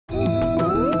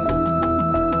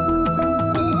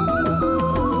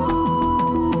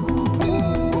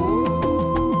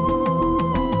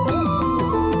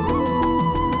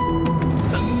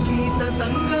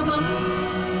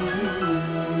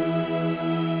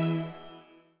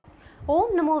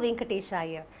ஓம் நமோ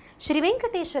வெங்கடேஷாய. ஸ்ரீ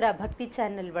வெங்கடேஸ்வரா பக்தி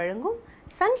சேனல் வழங்கும்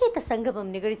சங்கீத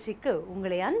சங்கமம் நிகழ்ச்சிக்கு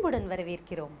உங்களை அன்புடன்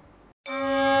வரவேற்கிறோம்.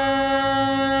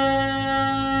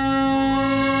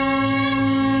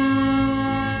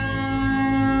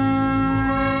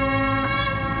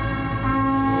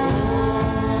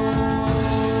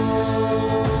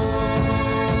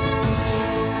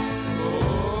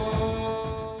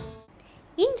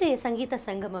 இன்றைய சங்கீத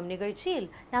சங்கமம் நிகழ்ச்சியில்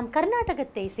நாம்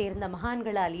கர்நாடகத்தை சேர்ந்த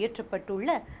மகான்களால் இயற்றப்பட்டுள்ள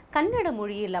கன்னட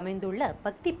மொழியில் அமைந்துள்ள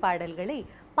பக்தி பாடல்களை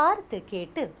பார்த்து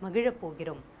கேட்டு மகிழப்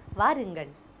போகிறோம்.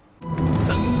 வாருங்கள்.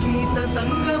 சங்கீத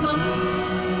சங்கமம்.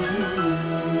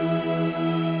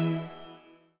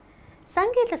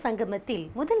 சங்கீத சங்கமத்தில்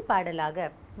முதல் பாடலாக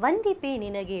வந்திப்பே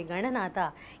நினகே கணநாதா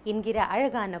என்கிற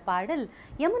அழகான பாடல்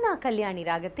யமுனா கல்யாணி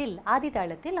ராகத்தில்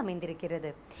ஆதிதாளத்தில் அமைந்திருக்கிறது.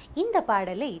 இந்த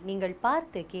பாடலை நீங்கள்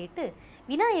பார்த்து கேட்டு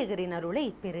விநாயகரின் அருளை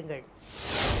பெறுங்கள்.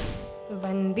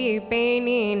 வந்திப்பே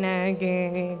நினகே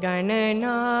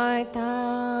கணநாதா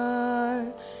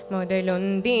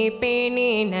ಮೊದಲೊಂದಿಪೆ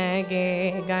ನಿನಗೆ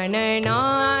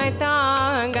ಗಣನಾಥ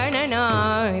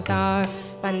ಗಣನಾಥ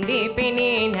ವಂದಿಪೆ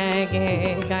ನಿನಗೆ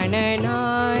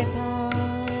ಗಣನಾಥ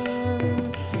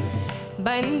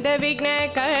ಬಂದ ವಿಘ್ನ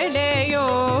ಕಳೆಯೋ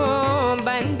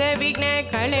ಬಂದ ವಿಘ್ನ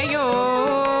ಕಳೆಯೋ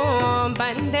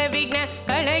ಬಂದ ವಿಘ್ನ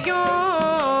ಕಳೆಯೋ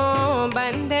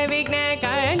ಬಂದ ವಿಘ್ನ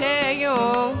ಕಳೆಯೋ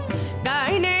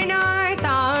ಗಣನಾಥ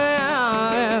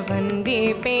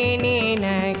ವಂದಿಪೆ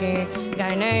ನಿನಗೆ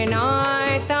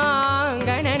ಗಣನಾಥ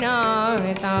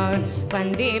ಗಣನಾಥ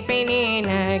ವಂದಿಪೆ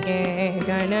ನಿನಗೆ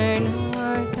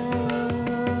ಗಣನಾಥ.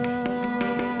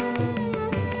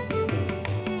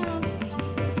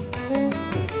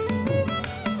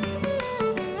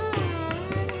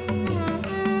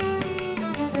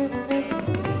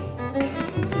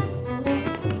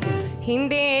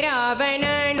 ಹಿಂದೆ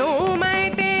ರಾವಣನು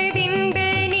ಮತದಿಂದ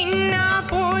ನಿನ್ನ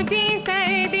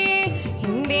ಪೂಜಿಸದೆ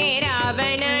ಹಿಂದೆ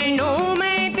ರಾವಣನು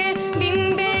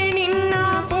ಮತದಿಂದ ನಿನ್ನ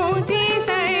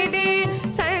ಪೂಜಿಸದೆ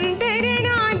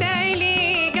ಸಂತರನಾದಲ್ಲಿ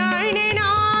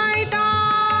ಗಣನಾಥ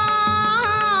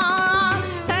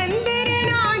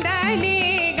ಸಂತರನಾದಲ್ಲಿ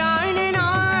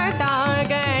ಗಣನಾಥ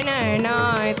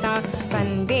ಗಣನಾಥ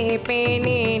ವಂದಿಪೆ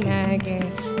ನಿನಗೆ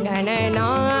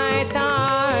ಗಣನಾಥ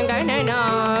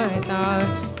ಗಣನಾಥ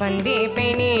ವಂದಿಪೆ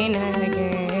ನಿನಗೆ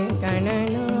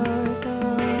ಗಣನಾಥ.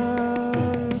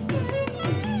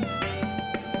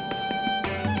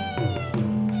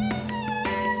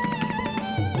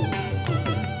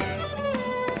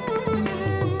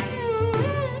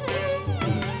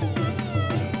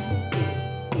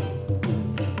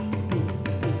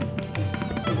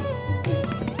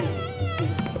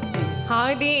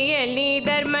 ಆದಿಯಲ್ಲಿ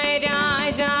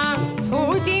ಧರ್ಮರಾಜ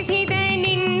ಪೂಜಿಸಿದ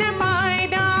ನಿನ್ನ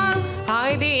ಪಾದ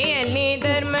ಆದಿಯಲ್ಲಿ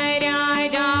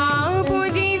ಧರ್ಮರಾಜ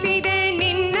ಪೂಜಿಸಿದ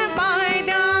ನಿನ್ನ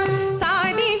ಪಾದ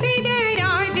ಸಾಧಿಸಿದ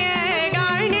ರಾಜ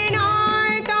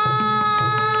ಗಣನಾಥ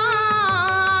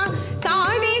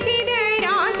ಸಾಧಿಸಿದ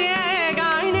ರಾಜ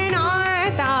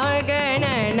ಗಣನಾಥ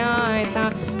ಗಣನಾಥ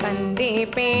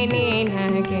ವಂದಿಪೆ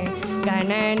ನಿನಗೆ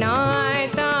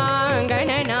ಗಣನಾಥ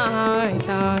ಗಣನಾಥ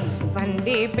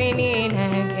ವಂದಿಪೆ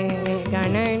ನಿನಗೆ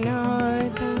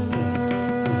ಗಣನಾಥ.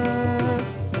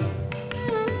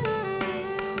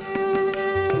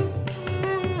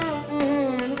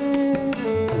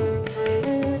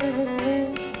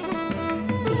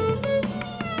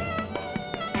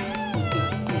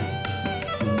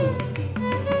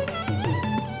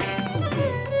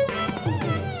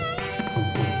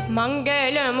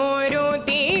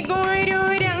 ಮಂಗಳಮೂರುತಿ ಗುರು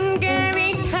ರಂಗ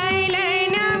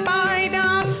ವಿಠಲನ ಪಾದ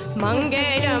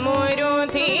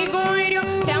ಮಂಗಳಮೂರುತಿ ಗುರು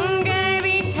ರಂಗ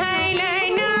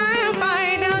ವಿಠಲನ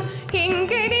ಪಾದ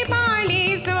ಹಿಂಗದಿ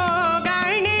ಪಾಲಿಸೋ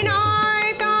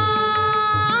ಗಣನಾಥ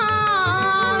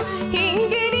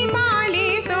ಹಿಂಗದಿ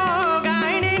ಪಾಲಿಸೋ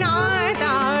ಗಣನಾಥ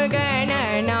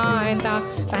ಗಣನಾಥ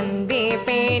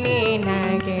ವಂದಿಪೆ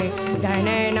ನಿನಗೆ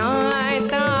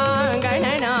ಗಣನಾಥ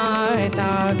ಗಣನಾಥ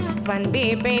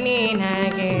ವಂದಿಪೆ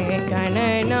ನಿನಗೆ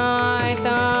ಗಣನಾಥ.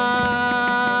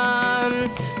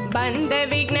 ಬಂದ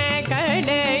ವಿಘ್ನ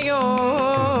ಕಳೆಯೋ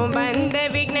ಬಂದ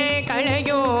ವಿಘ್ನ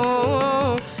ಕಳೆಯೋ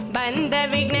ಬಂದ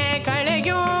ವಿಘ್ನ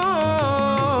ಕಳೆಯೋ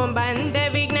ಬಂದ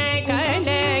ವಿಘ್ನ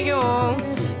ಕಳೆಯೋ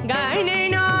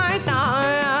ಗಣನಾಥ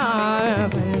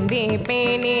ವಂದಿಪೆ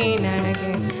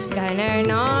ನಿನಗೆ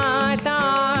ಗಣನಾಥ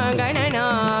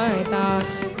ಗಣನಾಥ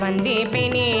ವಂದಿಪೆ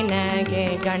ನಿನಗೆ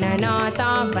ಗಣನಾಥ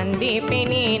ವಂದಿಪೆ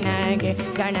ನಿನಗೆ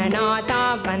ಗಣನಾಥ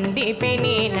ವಂದಿಪೆ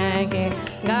ನಿನಗೆ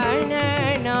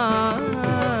ಗಣನಾಥ.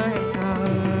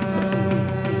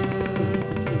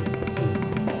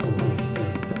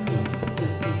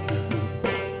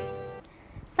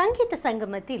 சங்கீத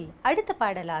சங்கமத்தில் அடுத்த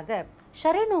பாடலாக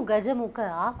ஷரணு கஜமுக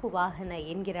ஆக்கு வாகன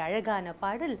என்கிற அழகான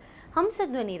பாடல்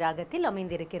ஹம்சத்வனி ராகத்தில்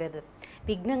அமைந்திருக்கிறது.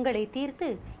 விக்னங்களை தீர்த்து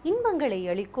இன்பங்களை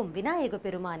அளிக்கும் விநாயக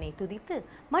பெருமானை துதித்து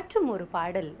மற்றும் ஒரு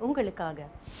பாடல் உங்களுக்காக.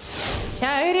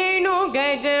 शरणु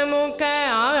गजमुख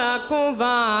आकु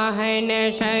वाहन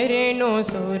शरणु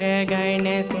सुरगण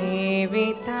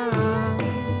सेविता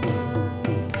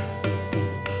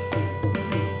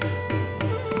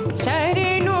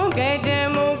शरणु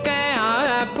गजमुख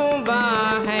आकु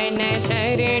वाहन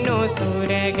शरणु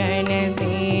सुरगण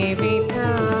सेविता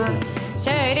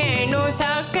शरणु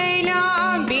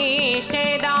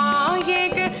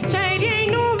सकलाभीष्टदायक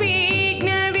शरणु विघ्न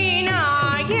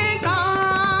विनायका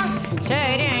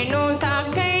शरणु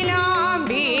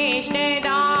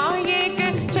सकलाभीष्टदायक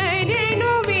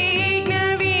शरणु विघ्न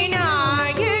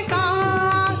विनायका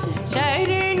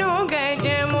शरणु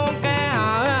गजमुख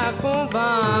आकु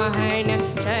वाहन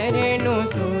शरणु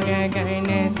सुरगण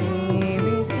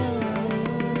सेविता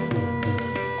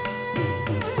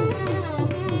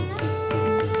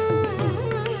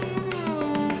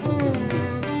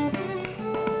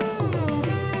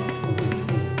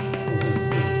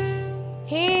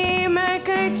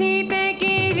हेमखचित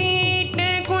किरीट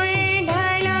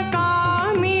कुण्डल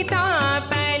कामिता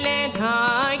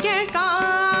फलदायका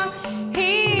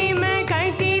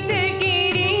हेमखचित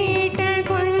किरीट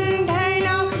कुण्डल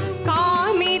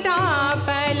कामिता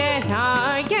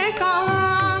फलदायका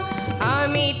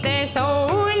अमित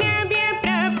सौलभ्य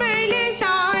प्रबल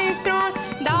शास्त्रो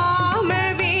दाम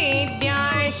विद्या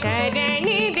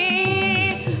शरणि दे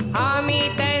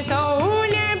अमित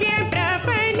सौलभ्य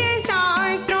प्रबल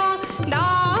शास्त्रो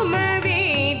दाम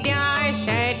विद्या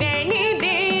शरणि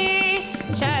दे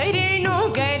शरणु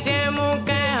गजमुख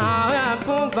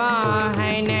आकु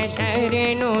वाहन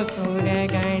शरणु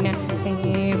सुरगण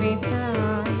सेविता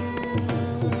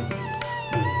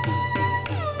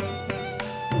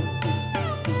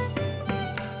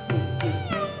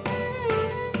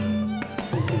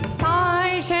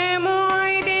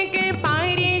पाशमोदक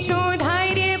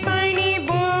परिशोधर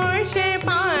पणिभूष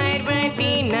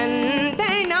पार्वती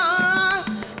नंदना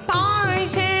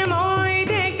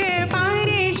पाशमोदक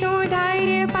परिशोधर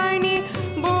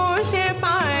पणिभूष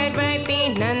पार्वती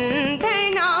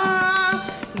नंदना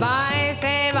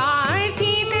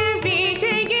वासवार्चित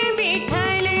विजय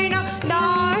विठ्ठलना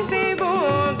दास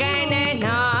भोगन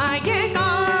नायका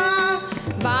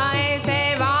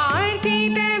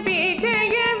वासवार्चित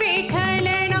विजय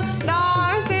विठ्ठलना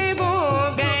दास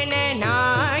भोगन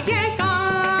नायका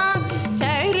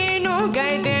शरणु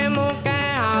गजमुख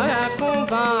आकु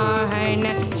वाहन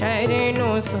शरणु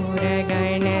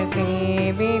सुरगण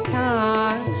सेविता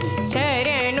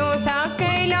शरणु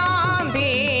सकलाभीष्टदायक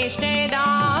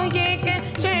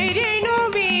शरणु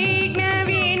विघ्न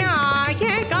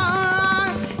विनायका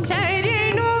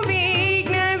शरणु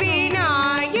विघ्न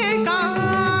विनायका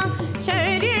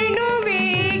शरणु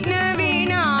विघ्न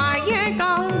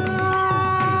विनायका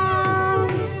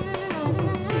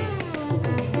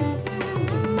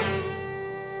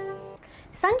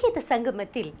சங்கீத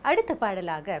சங்கமத்தில் அடுத்த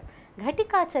பாடலாக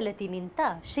கட்டிகாச்சலத்தி நின்தா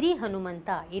ஸ்ரீ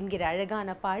ஹனுமந்தா என்கிற அழகான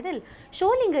பாடல்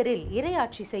ஷோலிங்கரில்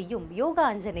இரையாட்சி செய்யும் யோகா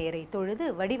ஆஞ்சநேயரை தொழுது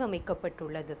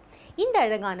வடிவமைக்கப்பட்டுள்ளது. இந்த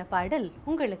அழகான பாடல்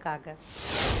உங்களுக்காக.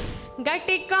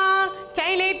 घटिका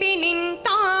चलति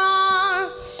निंता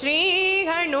श्री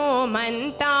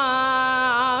हनुमंता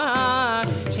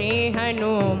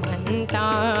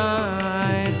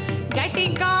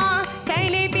घटिका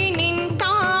चलति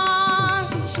निंता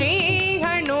श्री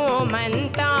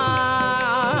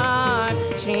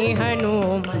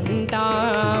हनुमंता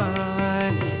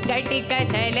घटिका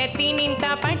चलति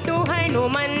निंता पट्टु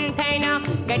हनुमंथन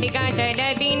घटिका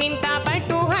चलति निंता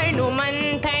पट्टु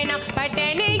हनुमंथन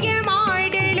पटनेगे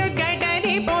माडलु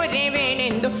गडदि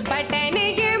पोरेवेनेंदु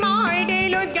पटनेगे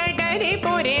माडलु गडदि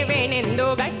पोरेवेनेंदु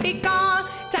घटिका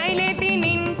चलति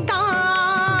निंता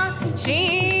श्री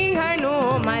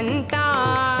हनुमंता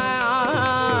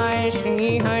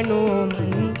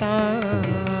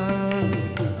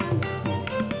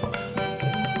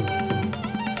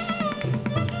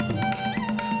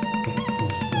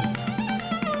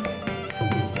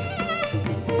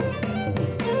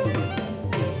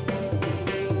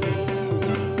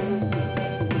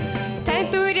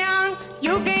चतुरा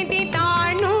युगति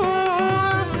तानु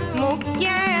मुख्य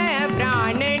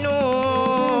प्राणनो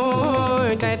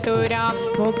चतुरा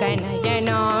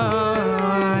मुखनयना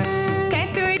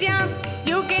चतुरा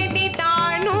युगति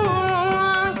तानु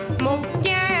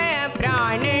मुख्य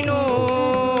प्राणनो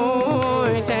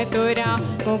चतुरा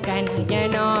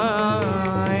मुखनयना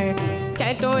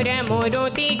चतुर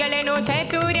मूर्तिगळनु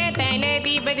चतुर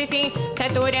तनदि बदिसि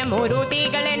चतुर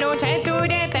मूर्तिगळनु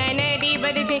चतुर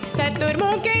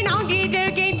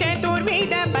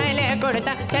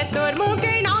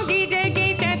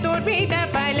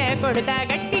ಕೊಡ್ತಾ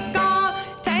ಗಟ್ಟಿಕಾ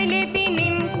ಚಲತಿ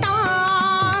ನಿಂತ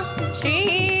ಶ್ರೀ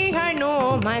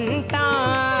ಹನುಮಂತ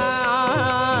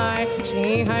ಶ್ರೀ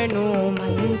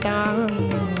ಹನುಮಂತ.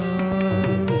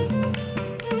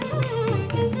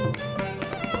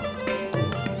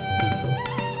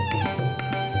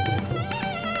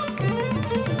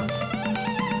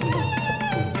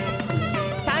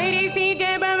 ಸರಿಸಿ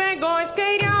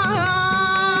ಜಬವಗೋಸ್ಕರ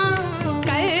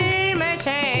ಕಲ್ಮಶ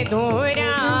ದೂರ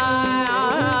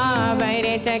ವರ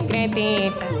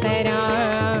ಚಕ್ರತೀರ್ಥ ಸರ.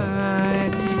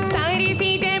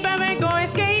 ಸರಿಸಿ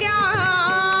ಜಬವಗೋಸ್ಕರ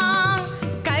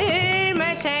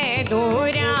ಕಲ್ಮಶ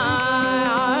ದೂರ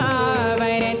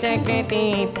ವರ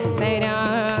ಚಕ್ರತೀರ್ಥ ಸರ.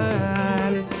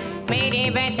 ಮೇರೆ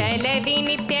ವಚಲದಿ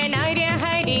ನಿತ್ಯ ನರ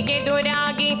ಹರಿಗೆ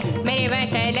ದುರಾಗಿ ಮೇರೆ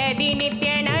ವಚಲದಿ ನಿತ್ಯ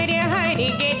ನರ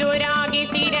ಹರಿಗೆ ದುರಾಗಿ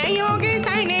ಸ್ಥಿರ ಯೋಗ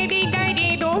ಸನದಿ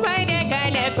ಕರೆದು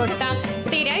ವರಗಳ ಕೊಡ್ತಾ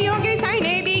ಸ್ಥಿರ ಯೋಗ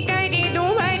ಸನದಿ ಕರೆದು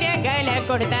ವರಗಳ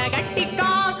ಕೊಡ್ತಾ ಗಟ್ಟಿಕಾ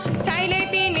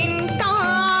ಚಲತಿ ನಿಂತ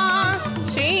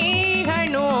ಶ್ರೀ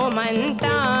ಹನುಮಂತ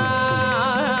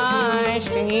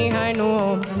ಶ್ರೀ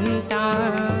ಹನುಮಂತ.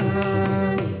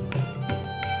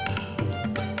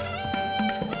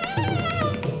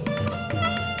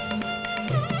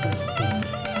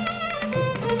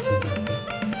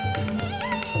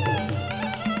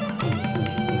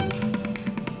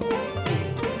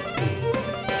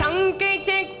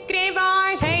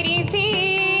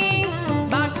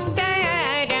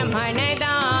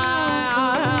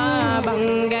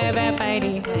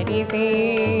 ಪರಿಹರಿಸಿ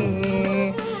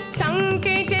ಶಂಖ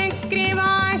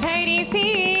ಚಕ್ರವಾಧರಿಸಿ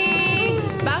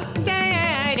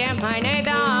ಭಕ್ತರ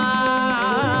ಮನದ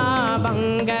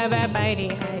ಭಂಗವ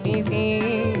ಪರಿಹರಿಸಿ.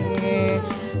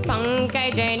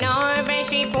 ಪಂಕಜನಾಭ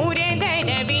ಶ್ರೀ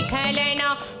ಪುರಂದರ ವಿಠಲನ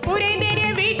ಪುರಂದರ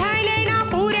ವಿಠಲನ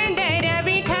ಪುರಂದರ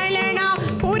ವಿಠಲನ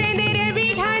ಪುರಂದರ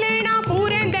ವಿಠಲನ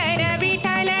ಪುರಂದರ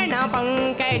ವಿಠಲನ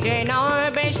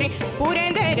ಪಂಕಜನಾಭ ಶ್ರೀ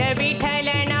ಪುರಂದರ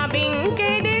ವಿಠಲನ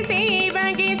ಬಿಂಕದ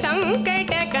ಸೇವಗೆ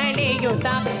ಸಂಕಟ ಕಳೆಯುತ್ತ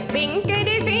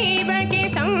ಬಿಂಕದ ಸೇವಗೆ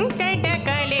ಸಂಕಟ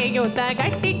ಕಳೆಯುತ್ತ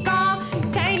ಗಟ್ಟಿಕಾ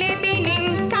ಚಲತಿ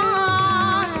ನಿಂತ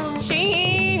ಶ್ರೀ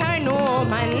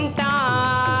ಹನುಮಂತ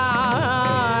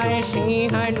ಶ್ರೀ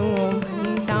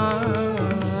ಹನುಮಂತ.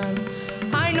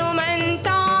 ಹನುಮಂತ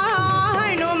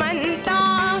ಹನುಮಂತ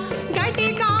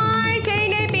ಗಟ್ಟಿಕಾ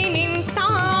ಚಲತಿ ನಿಂತ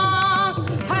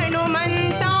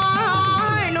ಹನುಮಂತ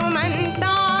ಹನುಮಂತ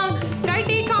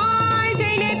ಗಟ್ಟಿಕಾ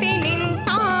ಚಲತಿ ನಿಂತ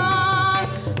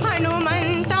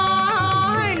ಹನುಮಂತ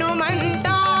ಹನುಮಂತ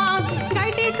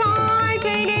ಗಟ್ಟಿಕಾ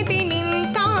ಚಲತಿ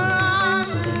ನಿಂತ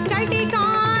ಗಟ್ಟಿಕಾ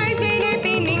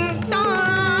ಚಲತಿ ನಿಂತ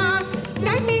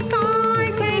ಗಟ್ಟಿಕಾ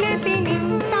ಚಲತಿ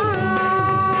ನಿಂತ.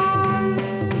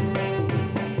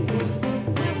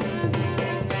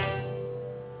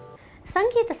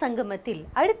 சங்கீத சங்கமத்தில்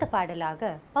அடுத்த பாடலாக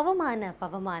பவமான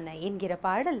பவமான என்கிற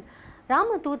பாடல்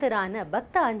ராமதூதரான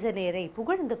பக்த ஆஞ்சநேயரை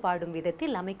புகழ்ந்து பாடும்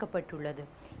விதத்தில் அமைக்கப்பட்டுள்ளது.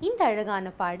 இந்த அழகான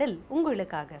பாடல்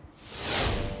உங்களுக்காக.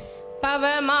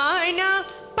 ಪವಮಾನ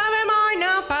ಪವಮಾನ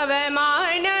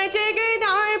ಪವಮಾನ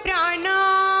ಜಗದಾಯ ಪ್ರಾಣ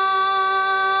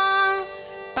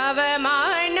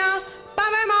ಪವಮಾನ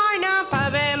ಪವಮಾನ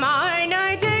ಪವಮಾನ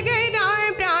ಜಗದಾಯ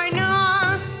ಪ್ರಾಣ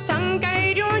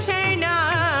ಸಂಕರುಷಣ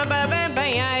ಭವ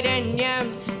ಭಯಾರಣ್ಯ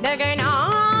ದಗನ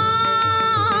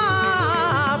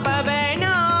ಪವನ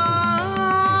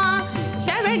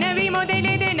ಶವನವಿ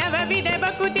ಮೊದಲಿದ ನವವಿಧ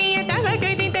ಬಕುತಿಯ ತವ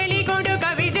ಗದಿ ತಳಿಕೊಡು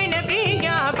ಕವಿ ಜನ ಪ್ರಿಯ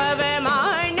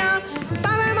ಪವಮಾನ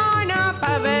ಪವಮಾನ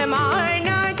ಪವಮಾನ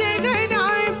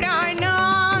ಜಗದಾಯ ಪ್ರಾಣ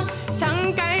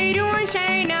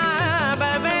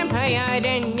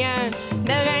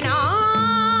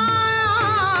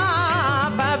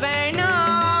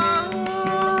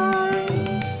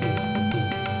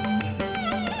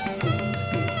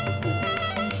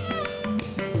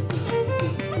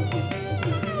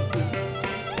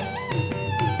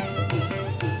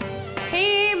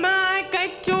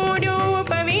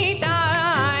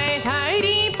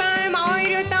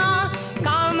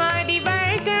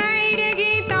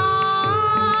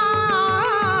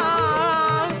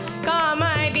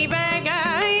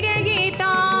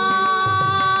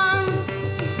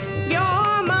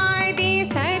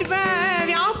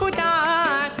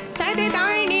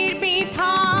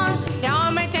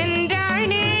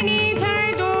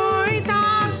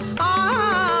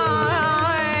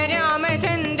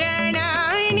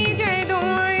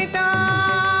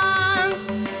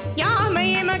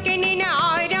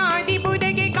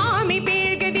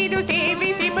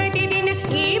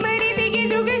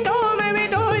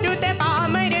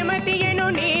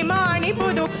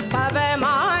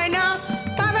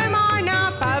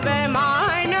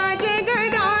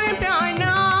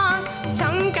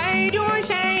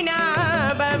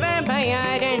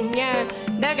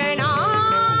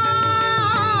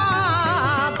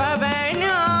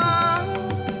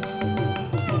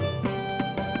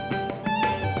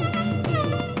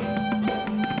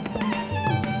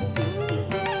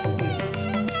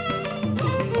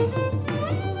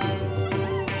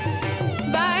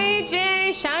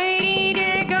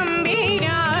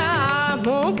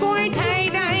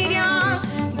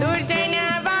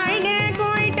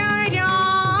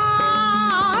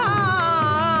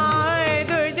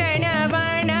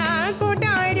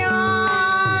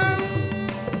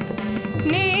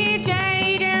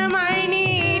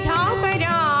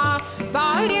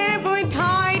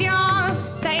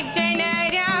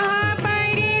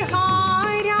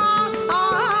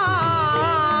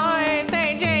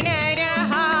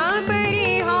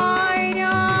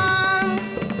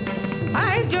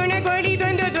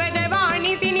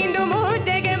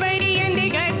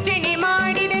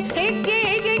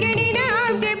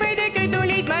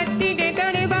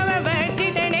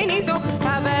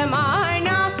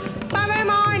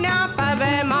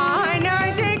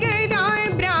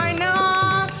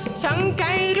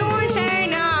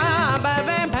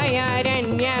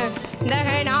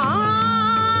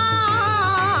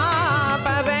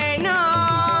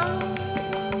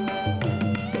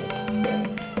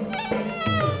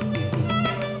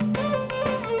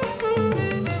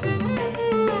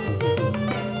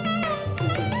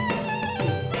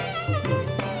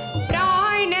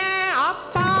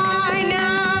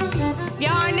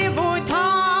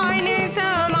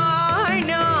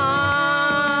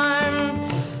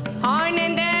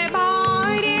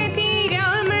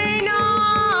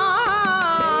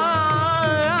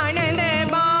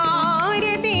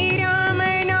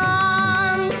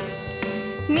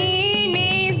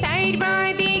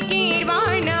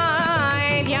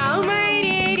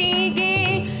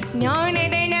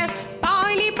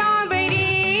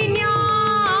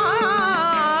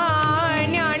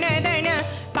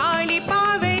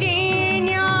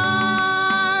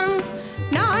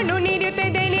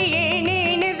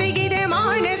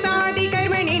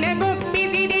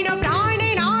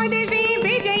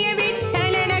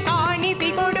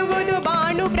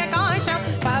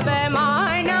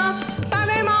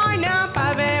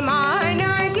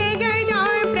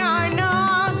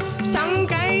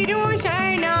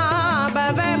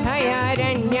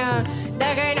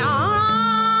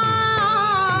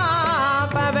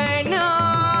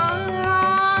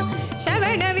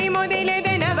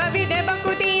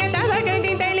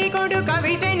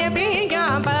कविजन प्रिय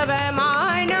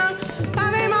पवमान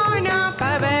पवमान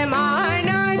पवमान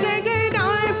जगदा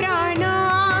प्राण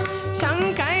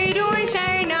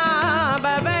शंकरोषण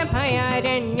भव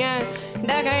भयारण्य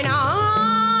दगना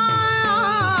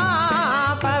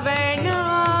पवन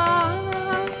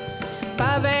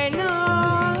पवन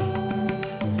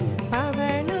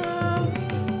पवन.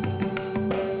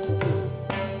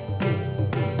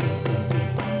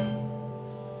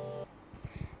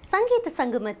 சங்கீத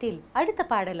சங்கமத்தில் அடுத்த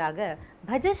பாடலாக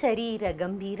பஜ ஷரீர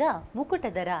கம்பீரா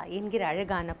முக்குட்டதரா என்கிற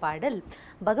அழகான பாடல்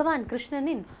பகவான்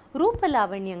கிருஷ்ணனின்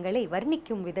ரூபலாவண்யங்களை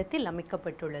வர்ணிக்கும் விதத்தில்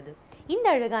அமைக்கப்பட்டுள்ளது. இந்த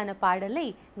அழகான பாடலை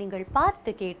நீங்கள்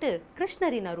பார்த்து கேட்டு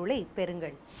கிருஷ்ணரின் அருளை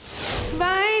பெறுங்கள்.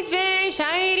 பஜ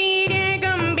ஷரீர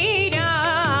கம்பீரா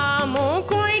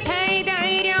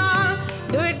முக்குட்டதரா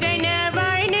துர்ஜன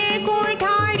வர்ண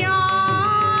குடாரா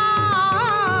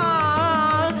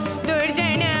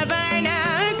துர்ஜன வர்ண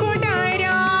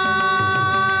குடாரா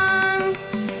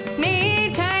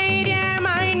निर्धैर्य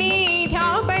मणि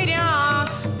ध्यापरा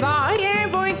वार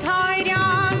बुधारा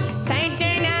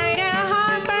सज्जन रह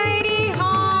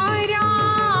परिहारा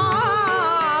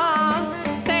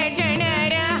सज्जन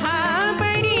रह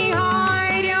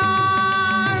परिहारा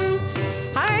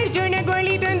अर्जुन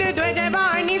गोलितंदु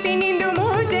ध्वजवाणी सिनिंदु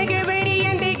मूर्छगे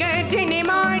बरियंते गर्जने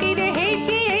ಮಾಡಿದೆ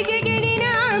ಹೆಜ್ಜೆ ಹೆಜ್ಜೆಗೆ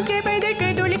ನಿನಾಂಶ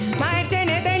ಪದಕದುಳಿ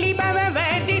ಮಾರ್ಜನದಲ್ಲಿ ಪವ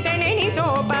ವರ್ಜಿತ ನೆನಿಸೋ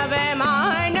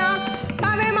ಪವಮಾನ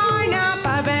ಪವಮಾನ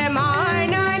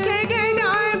ಪವಮಾನ ಜಗದ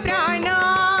ಪ್ರಾಣ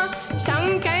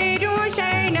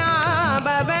ಶಂಕರೋಷಣ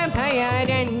ಭವ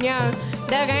ಭಯಾರಣ್ಯ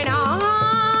ದಗಣ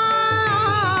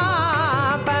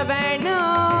ಪವನ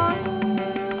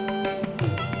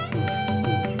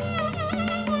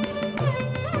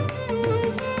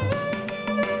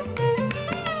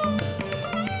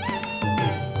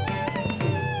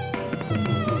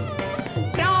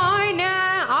प्राण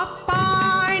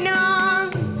अपान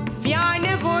व्यान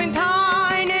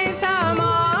बुधान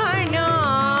समान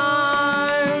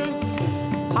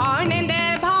आनंद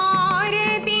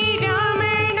भारती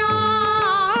रमण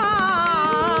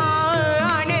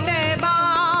आनंद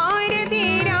भारती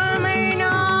रमण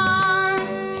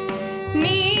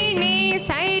नीने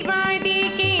सर्वादि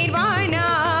कीर्वाण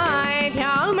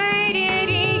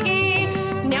ध्यामರಿಗೆ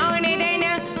ಜ್ಞಾನದನ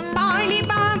ಪಾಳಿ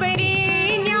ಪಾವರೇ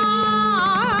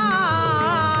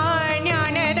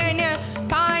ಜ್ಞಾನದನ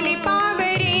ಪಾಳಿ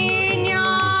ಪಾವರೇ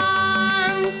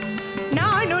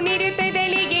ನಾನು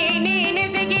ನಿರುತದಲಿಗೆ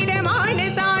ನೆನೆಸಗಿದ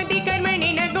ಮಾನಸಾದಿ ಕರ್ಮ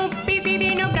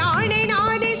ನಿನಗೊಪ್ಪಿಸಿದೆನು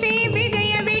ಪ್ರಾಣನಾದ ಶ್ರೀ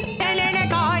ವಿಜಯ ವಿಠ್ಠಲನ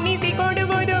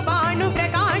ಕಾಣಿಸಿಕೊಡುವುದು ಭಾನು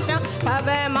ಪ್ರಕಾಶ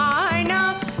ಪವಮಾನ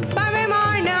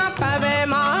ಪವಮಾನ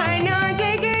ಪವಮಾನ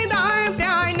ಜಗದ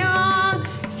ಪ್ರಾಣ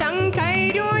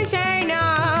ಶಂಕರೋಷಣ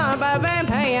ಭವ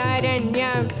ಭಯಾರಣ್ಯ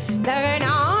ದಗನ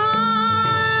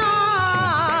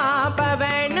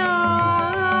ಪವನ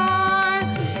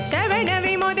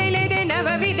ಶ್ರವಣವಿ ಮೊದಲದ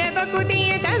ನವವಿಧ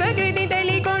ಭಕುತಿಯ ತವ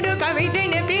ಕೃತಿದಲ್ಲಿ ಕೊಡು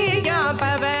ಕವಿಜನ ಪ್ರಿಯ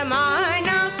ಪವಮಾನ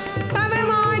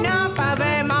ಪವಮಾನ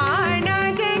ಪವಮಾನ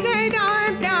ಜಗದ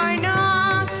ಪ್ರಾಣ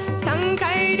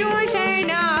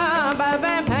ಶಂಕರೋಷಣ ಭವ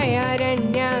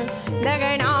ಭಯಾರಣ್ಯ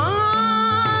ದಗನ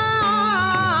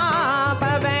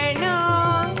ಪವನ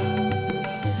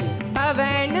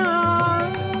ಪವನ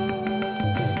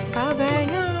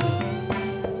ಪವನ.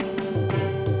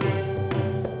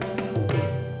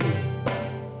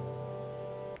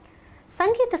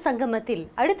 சங்கீத சங்கமத்தில்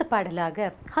அடுத்த பாடலாக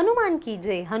ஹனுமான் கி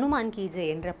ஜெய் ஹனுமான் கி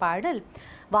ஜெய் என்ற பாடல்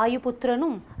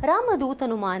வாயுபுத்திரனும்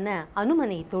ராமதூதனுமான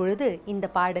அனுமனை தொழுது இந்த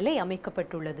பாடலை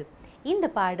அமைக்கப்பட்டுள்ளது. இந்த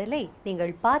பாடலை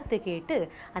நீங்கள் பார்த்து கேட்டு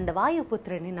அந்த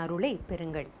வாயுபுத்திரனின் அருளை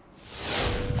பெறுங்கள்.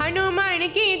 हनुमान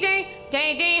की जय जय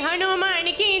जय हनुमान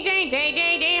की जय जय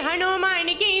जय जय हनुमान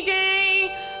की जय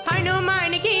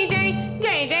हनुमान की जय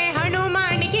जय जय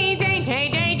हनुमान की जय जय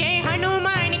जय जय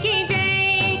हनुमान की जय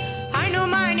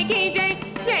हनुमान की जय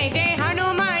जय जय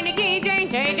हनुमान की जय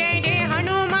जय जय जय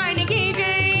हनुमान की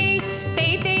जय ते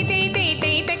ते ते ते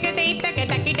ते तक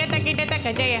तकिट तकिट तक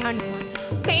जय हनुमान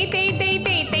ते ते ते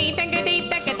ते ते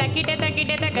तक तकिट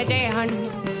तकिट तक जय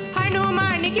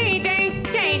हनुमान की जय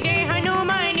जय जय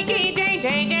हनुमान की जय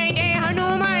जय जय जय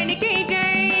हनुमान की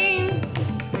जय.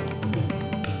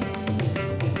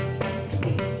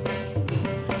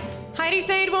 हरि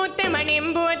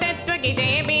सर्वोत्तमनेंबुव तत्त्वಕ್ಕೆ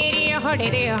ಜಯ ಬೇರಿಯ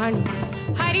ಹೊಡೆದೆಯ ಹಣ್ಣು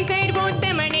ಹರಿ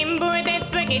ಸರ್ವೋತ್ತಮನೆಂಬುವ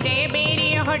ತತ್ವಕ್ಕೆ ಜಯ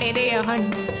ಬೇರಿಯ ಹೊಡೆದೆಯ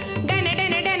ಹಣ್ಣು ಡನ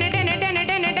ಡನ ಡನ ಡನ ಡನ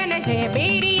ಡನ ಡನ ಜಯ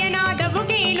ಬೇರಿಯ ನಾದವು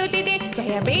ಕೇಳುತ್ತಿದೆ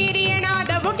ಜಯ ಬೇರಿಯ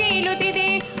ನಾದವು ಕೇಳುತ್ತಿದೆ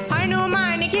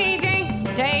ಹನುಮಾನ್ ಕಿ ಜೈ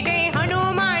ಜೈ ಜೈ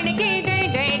ಹನುಮಾನ್ ಕಿ ಜೈ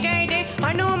ಜೈ ಜೈ ಜೈ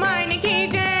ಹನುಮಾನ್ ಕಿ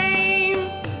ಜೈ.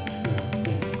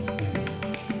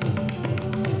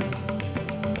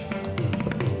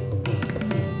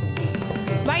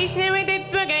 ವೈಷ್ಣವ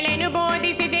ತತ್ವಗಳನ್ನು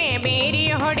ಬೋಧಿಸಿದೆ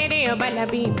ಹೊಡೆದೆಯೋ ಬಲ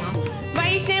ಭೀಮ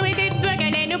ವೈಷ್ಣವ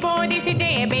ತತ್ವಗಳನ್ನು ಬೋಧಿಸಿ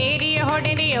ಜಯಬೇರಿಯ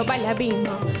ಹೊಡೆದೆಯೋ ಬಲ ಭೀಮ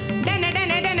ಡನ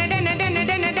ಡನ ಡನ ಡನ ಡನ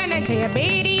ಡನ ಡನ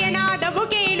ಜಯಬೇರಿಯ ನಾದವು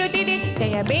ಕೇಳುತ್ತಿದೆ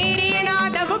ಜಯಬೇರಿಯ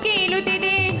ನಾದವು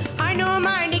ಕೇಳುತ್ತಿದೆ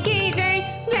ಹನುಮಾನಿಗೆ ಜೈ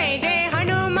ಜೈ ಜೈ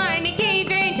ಹನುಮಾನಿಗೆ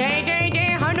ಜೈ ಜೈ ಜೈ ಜೈ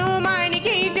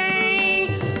ಹನುಮಾನಿಗೆ ಜೈ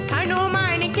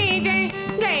ಹನುಮಾನಿಗೆ ಜೈ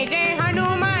ಜೈ ಜೈ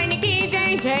ಹನುಮಾನಿಗೆ ಜೈ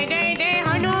ಜೈ ಜೈ ಜೈ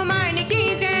ಹನುಮಾನಿಗೆ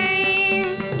ಜೈ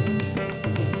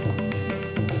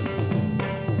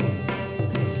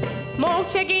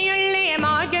ಮೋಕ್ಷಕ್ಕೆ ಒಳ್ಳೆಯ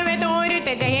ಮಾರ್ಗವ ತೋರುತ್ತ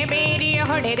ಜಯಬೇರಿಯ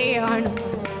ಹೊಡೆದೆಯ ಹಣು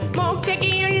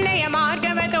ಮೋಕ್ಷಕ್ಕೆ ಒಳ್ಳೆಯ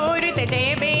ಮಾರ್ಗವ ತೋರುತ್ತ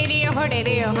ಜಯಬೇರಿಯ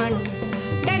ಹೊಡೆದೆಯ ಹಣು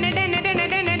ಡನ ಡನ ಡನ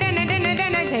ಡನ ಡನ ಡನ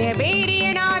ಡನ ಜಯಬೇರಿಯ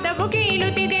ನಾದವು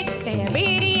ಕೇಳುತ್ತಿದೆ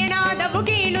ಜಯಬೇರಿಯ ನಾದವು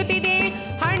ಕೇಳುತ್ತಿದೆ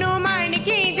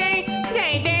ಹನುಮಾನಿಗೆ ಜೈ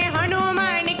ಜೈ ಜೈ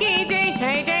ಹನುಮಾನಿಗೆ ಜೈ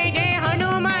ಜೈ ಜೈ ಜೈ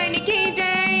ಹನುಮಾನಿಗೆ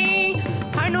ಜೈ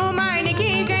ಹನುಮಾನಿಗೆ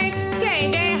ಜೈ ಜೈ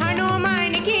ಜೈ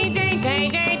ಹನುಮಾನಿಗೆ ಜೈ ಜೈ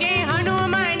ಜೈ ಜೈ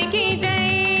ಹನುಮಾನಿಗೆ ಜೈ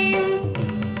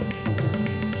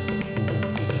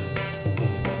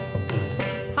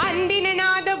ಅಂದಿನ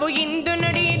ನಾದವು ಇಂದು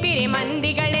ನಡೆಯುತ್ತಿರೆ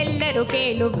ಮಂದಿಗಳೆಲ್ಲರೂ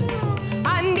ಕೇಳುವರು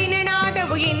ಅಂದಿನ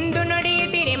ನಾದವು ಇಂದು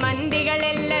ನಡೆಯುತ್ತಿರೆ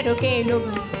ಮಂದಿಗಳೆಲ್ಲರೂ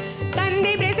ಕೇಳುವರು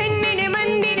ತಂದೆ ಪ್ರಸನ್ನನ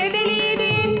ಮಂದಿರದಲ್ಲಿದೆ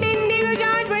ಎಂದೆಂದಿಗೂ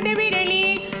ಶಾಶ್ವತವಿರಲಿ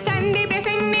ತಂದೆ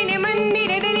ಪ್ರಸನ್ನನ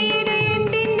ಮಂದಿರದಲ್ಲಿದೆ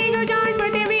ಎಂದೆಂದಿಗೂ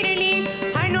ಶಾಶ್ವತವಿರಲಿ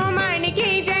ಹನುಮಾನಿಗೆ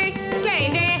ಜೈ ಜೈ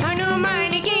ಜೈ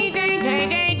ಹನುಮಾನಿಗೆ ಜೈ ಜೈ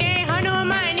ಜೈ ಜೈ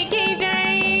ಹನುಮಾನಿಗೆ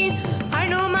ಜೈ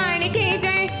ಹನುಮಾನಿಗೆ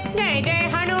ಜೈ ಜೈ ಜೈ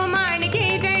ಹನುಮಾನಿಗೆ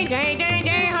ಜೈ ಜೈ ಜೈ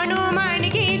ಜೈ ಹನುಮಾನಿಗೆ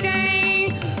ಜೈ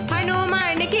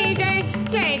ಹನುಮಾನಿಗೆ ಜೈ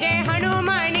ಜೈ ಜೈ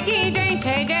ಹನುಮಾನಿಗೆ ಜೈ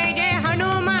ಜೈ ಜೈ ಜೈ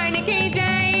ಹನುಮಾನಿಗೆ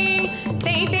ಜೈ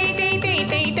ತೈ ತೈ ತೈ ತೈ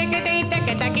ತೈ ತಕ ತೈ ತಕ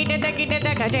ತಕಿಟ ತಕಿಟ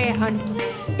ತಕ ಜಯ ಹನು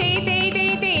ತೈ ತೈ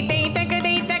ತೈ ತೈ ತೈ ತಕ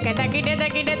ತೈ ತಕ ತಕಿಟ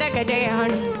ತಕಿಟ ತಕ ಜಯ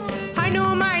ಹನು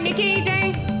ಹನುಮಾನಿಗೆ ಜೈ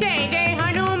ಜೈ ಜೈ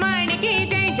ಹನುಮಾನಿಗೆ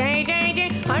ಜೈ ಜೈ ಜೈ ಜೈ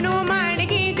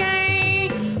ಹನುಮಾನಿಗೆ ಜೈ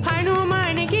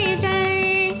ಹನುಮಾನಿಗೆ ಜೈ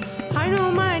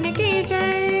ಹನುಮಾನಿಗೆ ಜೈ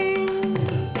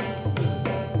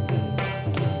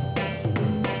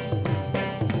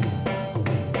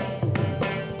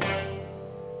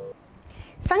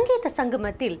சங்கீத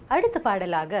சங்கமத்தில் அடுத்த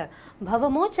பாடலாக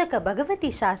பவமோச்சக பகவதி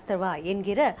சாஸ்திரவா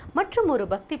என்கிற மற்றும் ஒரு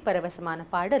பக்தி பரவசமான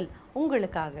பாடல்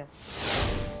உங்களுக்காக.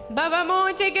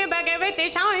 ಭವಮೋಚಕ ಭಗವತಿ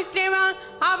ಶಾಸ್ತ್ರವ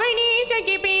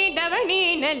ಅವನೀಶಕ್ಕೆ ಪೇದವನೇ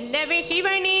ನಲ್ಲವೆ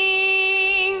ಶಿವನೇ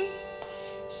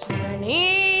ಶಿವನೇ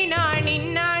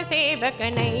ನಾನಿನ್ನ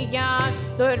ಸೇವಕನಯ್ಯ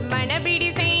ದುರ್ಮನ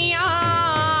ಬಿಡಿಸಯ್ಯ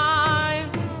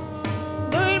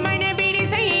ದುರ್ಮನ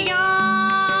ಬಿಡಿಸಯ್ಯ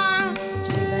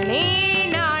ಶಿವನೇ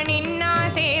ನಾನಿನ್ನ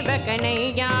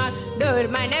ಸೇವಕನಯ್ಯ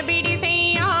ದುರ್ಮನ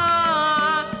ಬಿಡಿಸಯ್ಯ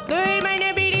ದುರ್ಮನ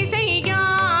ಬಿಡಿಸಯ್ಯ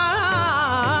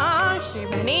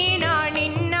ಶಿವನೇ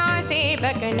ನಾನಿನ್ನ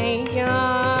ಸೇವಕನಯ್ಯ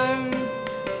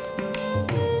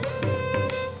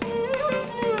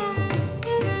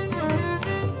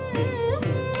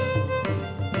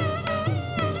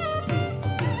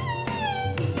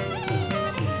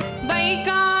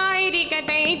ವೈಕಾರಿಕ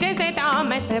ತೈಜಸ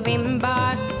ತಾಮಸವೆಂಬ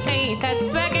ಶ್ರೀ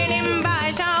ತತ್ವಗಳೆಂಬ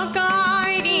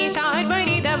ಶಾಕಾರಿ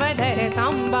ಶಾರ್ವರಿದವಧರ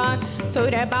ಸಾಂಬ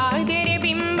ಸುರಪಾದಿರ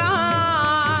ಬಿಂಬ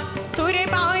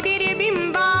ಸುರಪಾದಿರ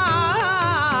ಬಿಂಬ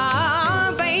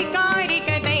ವೈಕಾರಿಕ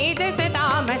ತೈಜಸ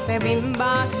ತಾಮಸವೆಂಬ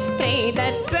ಶ್ರೀ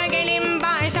ತತ್ವಗಳೆಂಬ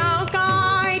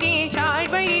ಶಾಕಾರಿ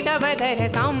ಶಾರ್ವರಿದವಧರ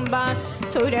ಸಾಂಬ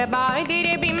ಸುರಪಾದಿರ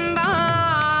ಬಿಂಬ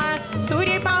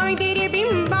ಸುರಪಾದಿರ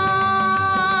ಬಿಂಬ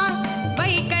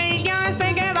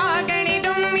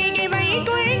ವೈಕಲ್ಯಾಸ್ಪಗವಾಗಳೆದುಮ್ಮಿಗೆ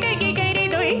ವೈಕುಂಠಕ್ಕೆ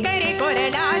ಕರೆದೊಯ್ಕರೆ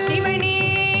ಕೊರಳ ಶಿವನೇ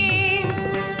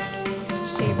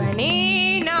ಶಿವನೇ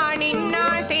ನಾನಿನ್ನ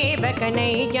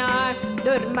ಸೇವಕನಯ್ಯ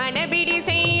ದುರ್ಮನ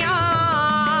ಬಿಡಿಸಯ್ಯ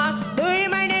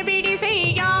ದುರ್ಮನ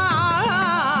ಬಿಡಿಸಯ್ಯ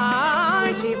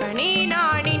ಶಿವನೇ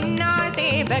ನಾನಿನ್ನ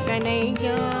ಸೇವಕನಯ್ಯ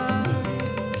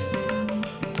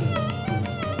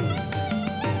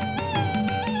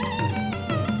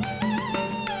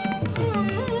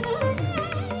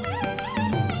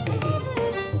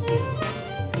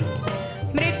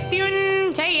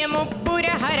ಮುಪ್ಪುರ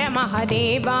ಹರ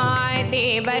ಮಹಾದೇವ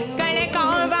ದೇವರ್ಗಳ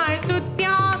ಕಾವ ಸ್ತುತ್ಯ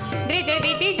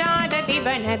ದ್ರಿಜದಿತಿ ಜಾದತಿ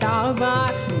ಬನದಾವ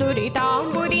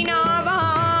ದುರಿತಾಂಬುದಿನಾವ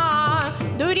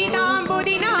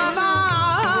ದುರಿತಾಂಬುದಿನಾವ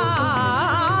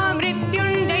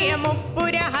ಮೃತ್ಯುಂಜಯ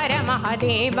ಮುಪ್ಪುರ ಹರ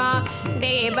ಮಹಾದೇವ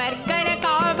ದೇವರ್ಗಳ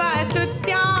ಕಾವ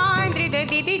ಸ್ತುತ್ಯ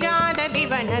ದ್ರಿಜದಿತಿ ಜಾದತಿ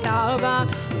ಬನದಾವ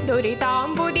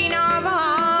ದುರಿತಾಂಬುದಿನಾವ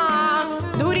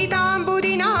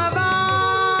ದುರಿತಾಂಬುದಿನಾವ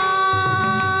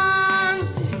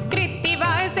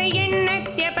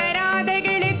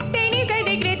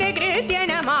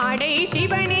ಮಾಡೈ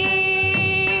ಶಿವನೇ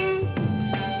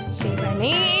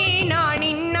ಶಿವನೇ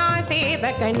ನಾನಿನ್ನ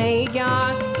ಸೇವಕನಯ್ಯ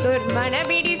ದುರ್ಮನ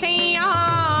ಬಿಡಿಸಯ್ಯ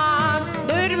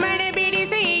ದುರ್ಮನ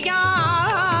ಬಿಡಿಸಯ್ಯ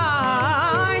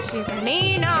ಶಿವ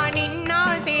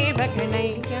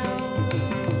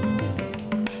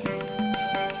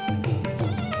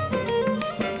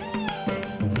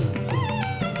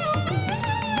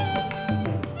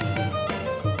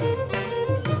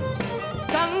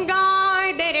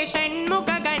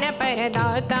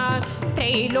परदाता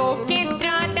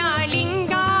त्रैलोक्यत्राता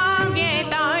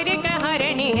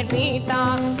लिङ्गाव्यतारकहरणिर्भीता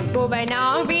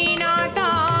भुवनाभिनाथा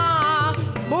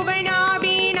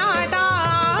भुवनाभिनाथा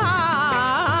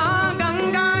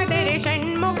गङ्गाधर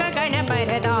षण्मुख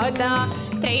गणपरदाता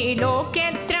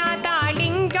त्रैलोक्यत्राता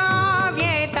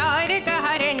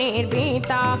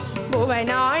लिङ्गाव्यतारकहरणिर्भीता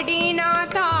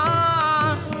भुवनाडिनाथा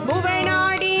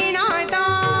भुवनाडिनाथा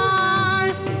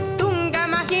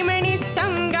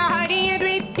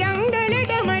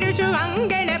तुङ्गमहिमनिस्सङ्गहरियद्वित्यङ्गलडमरुषु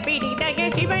अङ्गलपीडितग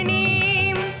शिवने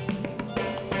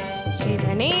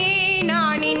शिवने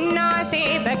नानिन्न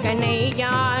सेवकनय्य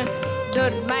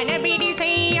दुर्मन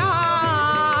बिडिसय्य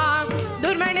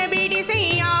दुर्मन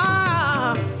बिडिसय्य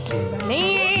शिवने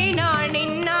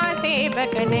नानिन्न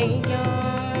सेवकनय्य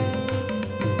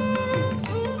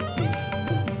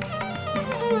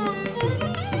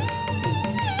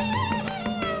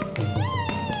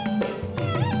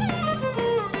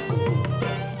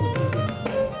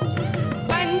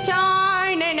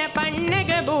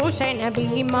भूषण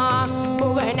भीमा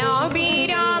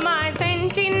भुवनाभिराम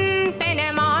संचिंतन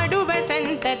माडुव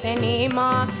संतत नेम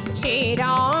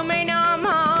श्रीराम नाम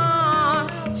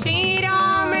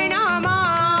श्रीराम नाम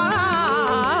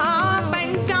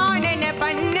पंचानन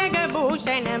पन्नग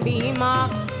भूषण भीमा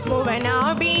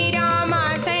भुवनाभिराम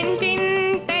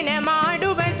संचिंतन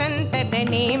माडुव संतत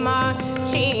नेम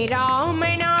श्रीराम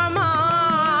नाम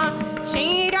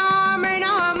श्रीराम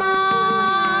नाम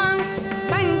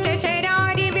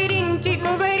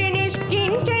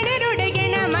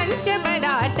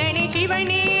पदार्थने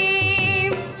शिवने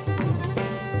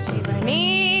शिवने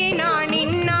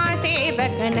नानिन्न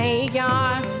सेवकनय्य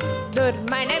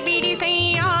दुर्मन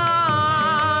बिडिसय्य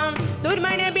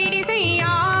दुर्मन बिडिसय्य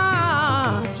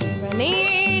शिवने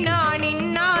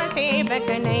नानिन्न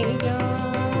सेवकनय्य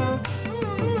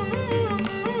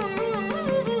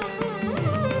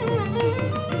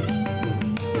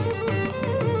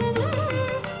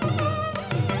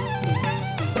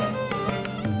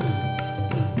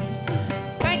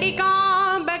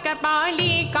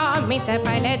कामित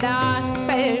फलदा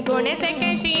फल्गुण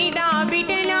सकशीदा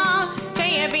विठला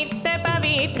जय वित्त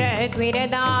पवित्र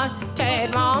द्विरदा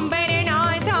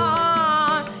चर्मांबरनाथा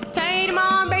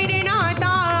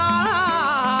चर्मांबरनाथा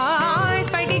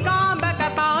स्फटिकांबक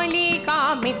पाली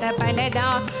कामित फलदा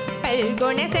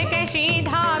फल्गुण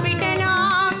सकशीदा विठला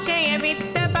जय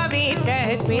वित्त पवित्र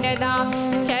द्विरदा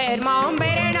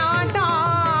चर्मांबरनाथा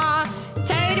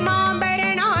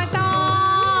चर्मांबरनाथा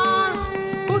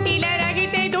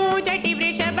जटि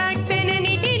वृषभक्तन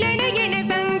निटिलनयन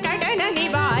संकटन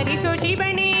निवारिसो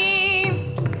शिवने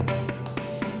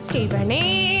शिवने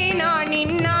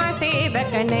नानिन्न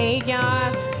सेवकनय्य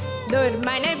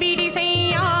दुर्मन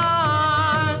बिडिसय्य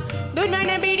दुर्मन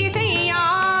बिडिसय्य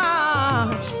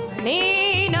शिवने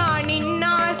नानिन्न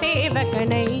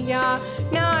सेवकनय्य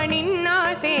नानिन्न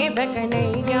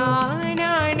सेवकनय्य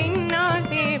नानिन्न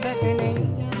सेवकनय्य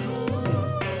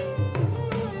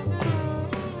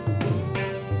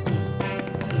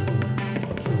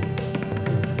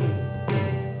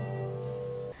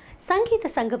ಸಂಗೀತ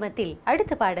ಸಂಗಮத்தில்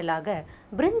அடுத்த பாடலாக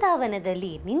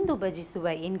பிருந்தாவனದಲ್ಲಿ நிந்து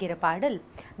பஜிಸುವ என்கிற பாடல்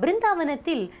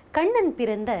பிருந்தாவனத்தில் கண்ணன்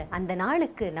பிறந்த அந்த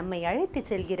நாளுக்கு நம்மை அழைத்து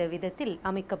செல்கிற விதத்தில்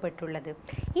அமைக்கப்பட்டுள்ளது.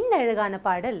 இந்த அழகான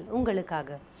பாடல்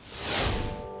உங்களுக்காக.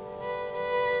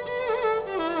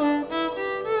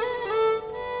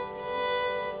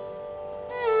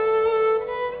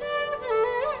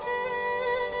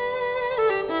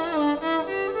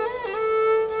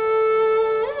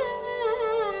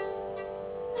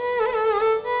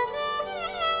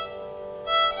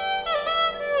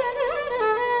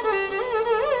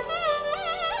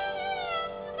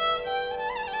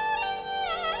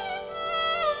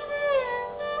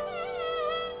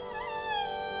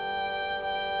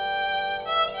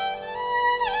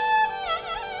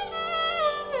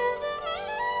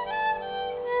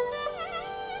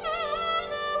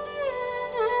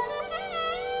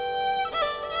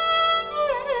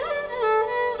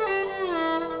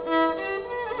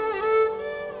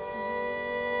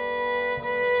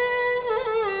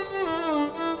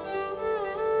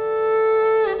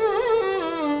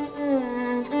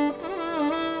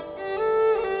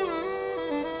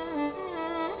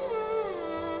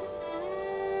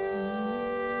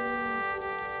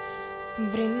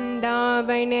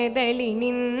 ವೃಂದಾವನದಲ್ಲಿ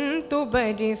ನಿಂತು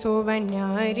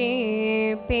ಭಜಿಸುವನ್ಯಾರೇ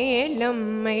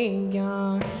ಪೇಳಮ್ಮಯ್ಯ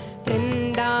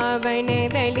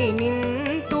ವೃಂದಾವನದಲ್ಲಿ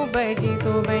ನಿಂತು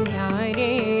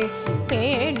ಭಜಿಸುವನ್ಯಾರೇ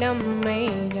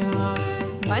ಪೇಳಮ್ಮಯ್ಯ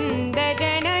ಬಂದ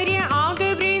ಜನರ ಆಗ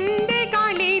ವೃಂದ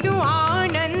ಕಲಿದು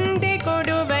ಆನಂದ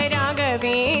ಕೊಡುವ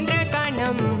ರಾಘವೇಂದ್ರ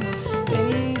ಕಣಂ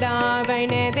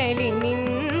ವೃಂದಾವನದಲ್ಲಿ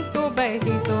ನಿಂತು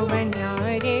ಭಜಿಸುವನ್ಯಾರೇ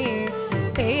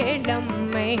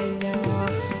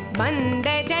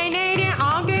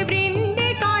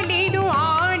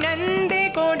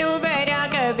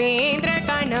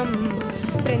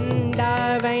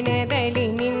ವೃಂದಾವನದಲ್ಲಿ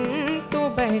ನಿಂತು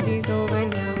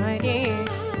ಭಜಿಸುವನಾರೇ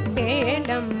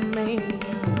ಬೇಡಮ್ಮಯ್ಯ.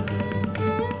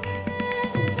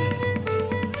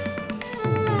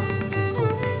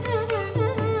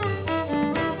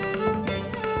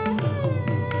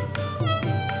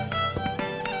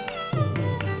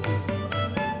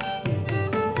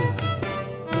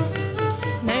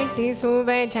 ನಟಿಸುವ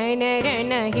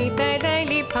ಜನರನ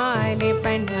ಹಿತದಲ್ಲಿ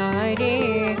ಪಾಲಿಪನಾರೇ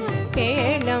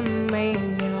ಬೇಡಮ್ಮಯ್ಯ.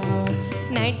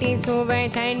 ನಟಿಸುವ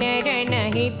ಜನರನ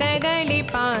ಹಿತದಲ್ಲಿ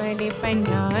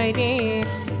ಪಾಲಿಪನಾರೇ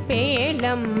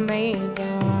ಬೇಡಮ್ಮಯ್ಯ.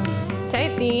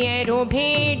 ಸತಿಯರು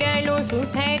ಬೇಡಲು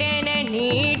ಸುಧರನ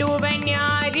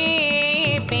ನೀಡುವನ್ಯಾರೇ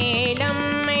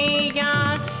ಬೇಡಮ್ಮಯ್ಯ.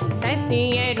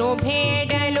 ಸತಿಯರು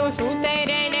ಬೇಡಲು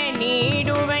ಸುಧರನ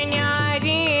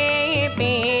ನೀಡುವನ್ಯಾರೇ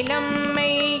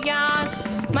ಬೇಡಮ್ಮಯ್ಯ.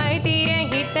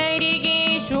 ಮತಿರಹಿತರಿಗೆ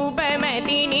ಶುಭ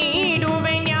ಮತಿ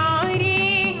ನೀಡುವನ್ಯಾರೇ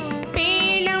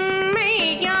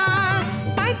ಬೇಡಮ್ಮಯ್ಯ.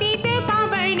 ಪತಿತ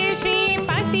ಪವನ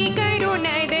ಶ್ರೀಪತಿ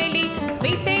ಕರುಣದಲ್ಲಿ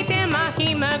ವಿತತ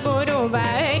ಮಹಿಮ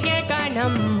ಗುರುವರ್ಯ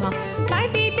ಕಣಮ್ಮ.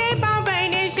 ಪತಿತ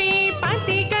ಪವನ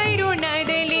ಶ್ರೀಪತಿ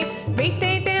ಕರುಣದಲ್ಲಿ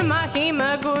ವಿತತ ಮಹಿಮ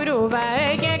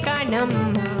ಗುರುವರ್ಯ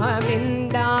ಕಣಮ್ಮ.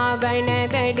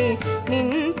 ವೃಂದಾವನದಲ್ಲಿ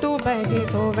ನಿಂತು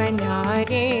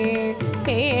ಭಜಿಸುವನಾರೇ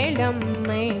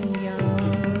ಬೇಡಮ್ಮಯ್ಯ.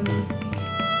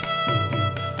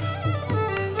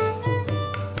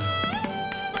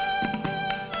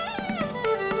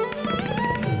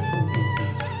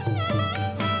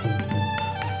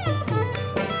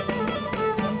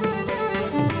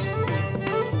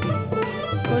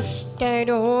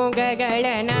 ಕುಷ್ಠರೋಗಗಳ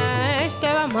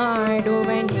ನಷ್ಟವ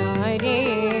ಮಾಡುವನ್ಯಾರೇ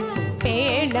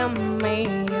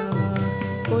ಬೇಡಮ್ಮಯ್ಯ.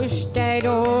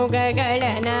 ಕುಷ್ಠರೋಗಗಳ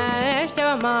ನಷ್ಟವ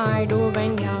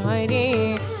ಮಾಡುವನ್ಯಾರೇ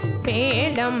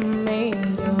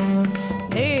ಬೇಡಮ್ಮಯ್ಯ.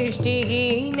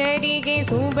 ದೃಷ್ಟಿಹೀನರಿಗೆ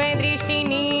ಶುಭ ದೃಷ್ಟಿ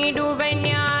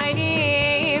ನೀಡುವನ್ಯಾರೇ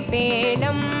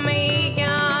ಬೇಡಮ್ಮಯ್ಯ.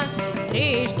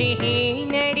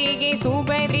 ದೃಷ್ಟಿಹೀನರಿಗೆ ಶುಭ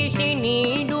ದೃಷ್ಟಿ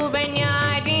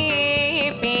ನೀಡುವನ್ಯಾರೇ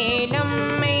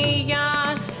ಬೇಡಮ್ಮಯ್ಯ.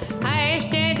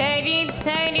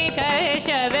 ಅಷ್ಟದರಿದ್ದರೆ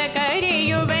ಕಷ್ಟವ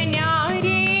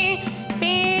ಕರೆಯುವನ್ಯಾರೇ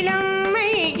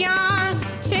ಬೇಡಮ್ಮಯ್ಯ.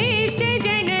 ಶ್ರೇಷ್ಠ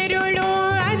ಜನರುಳು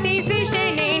ಅತಿ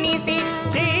ಶಿಷ್ಟನೆನಿಸಿ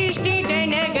ಸೃಷ್ಟಿ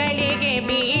ಜನಗಳಿಗೆ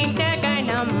ಭೀಷ್ಟ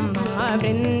ಕಣಮ್ಮ.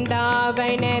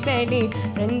 ವೃಂದಾವನದಲ್ಲಿ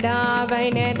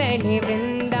ವೃಂದಾವನದಲ್ಲಿ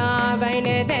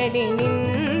ವೃಂದಾವನದಲ್ಲಿ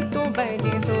ನಿಂತು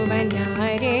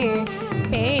ಭಜಿಸುವನಾರೇ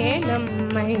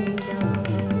ಬೇಡಮ್ಮಯ್ಯ.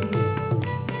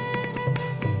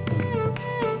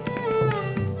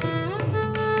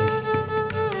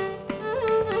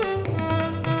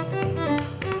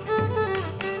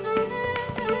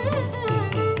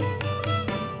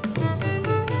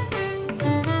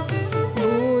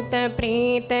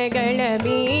 ಪ್ರೇತಗಳ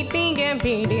ಭೀತಿಗೆ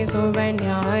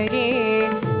ಬಿಡಿಸುವನ್ಯಾರೇ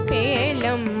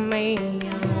ಬೇಡಮ್ಮಯ್ಯ.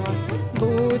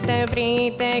 ಭೂತ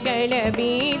ಪ್ರೇತಗಳ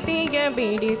ಭೀತಿಗೆ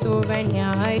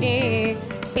ಬಿಡಿಸುವನ್ಯಾರೇ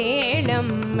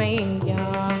ಬೇಡಮ್ಮಯ್ಯ.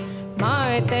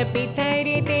 ಮಾತ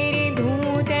ಪಿತರಿ ತೆರೆ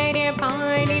ಧೂತರ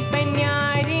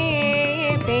ಪಾಲಿಪನ್ಯಾರೇ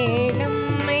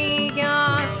ಬೇಡಮ್ಮಯ್ಯ.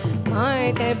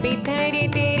 ಮಾತ ಪಿತರಿ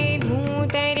ತೆರೆ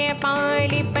ಧೂತರ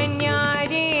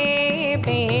ಪಾಲಿಪನ್ಯಾರೇ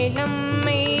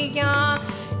ಬೇಡಮ್ಮಯ್ಯ.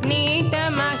 ನೀತ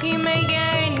ಮಹಿಮೆಯ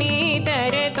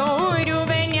ನೀತರ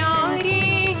ತೋರುವನ್ಯಾರೇ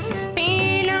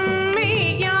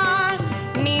ಬೇಡಮ್ಮಯ್ಯ.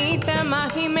 ನೀತ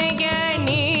ಮಹಿಮೆಯ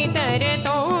ನೀತರ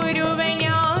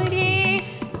ತೋರುವನ್ಯಾರೇ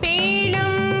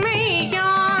ಬೇಡಮ್ಮಯ್ಯ.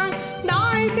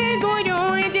 ದಾಸ ಗುರು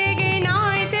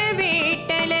ಜಗನ್ನಾಥ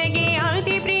ವಿಠ್ಠಲಗೆ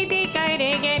ಅತಿ ಪ್ರೀತಿ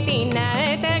ಕರೆಗೆ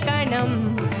ತಿನ್ನತ ಕಣಂ.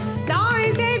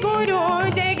 ದಾಸ ಗುರು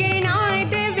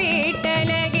ಜಗನ್ನಾಥ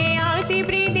ವಿಠ್ಠಲಗೆ ಅತಿ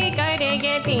ಪ್ರೀತಿ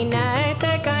ಕರೆಗೆ ತಿನ್ನತ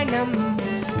ಕಣಂ.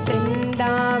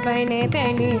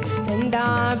 ವೃಂದಾವನದಲ್ಲಿ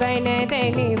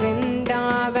ವೃಂದಾವನದಲ್ಲಿ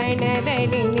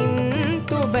ವೃಂದಾವನದಲ್ಲಿ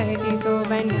ನಿಂತು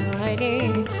ಭಜಿಸುವನಾರೇ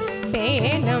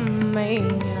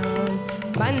ಬೇಡಮ್ಮಯ್ಯ.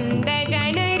 ಬಂದ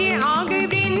ಜನರೇ ಆಗ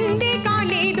ವೃಂದ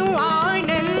ಕಾಲಿದು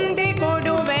ಆನಂದ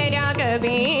ಕೊಡುವ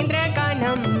ರಾಘವೇಂದ್ರ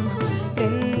ಕಣಂ.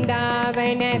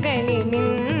 ವೃಂದಾವನದಲ್ಲಿ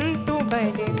ನಿಂತು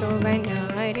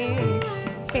ಭಜಿಸುವನಾರೇ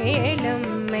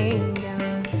ಬೇಡಮ್ಮಯ್ಯ.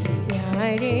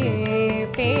 ಯಾರೇ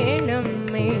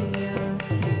ಬೇಡಮ್ಮಯ್ಯ.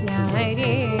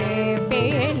 ಯಾರೇ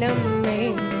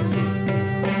ಬೇಡಮ್ಮಯ್ಯ.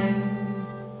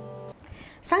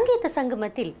 சங்கீத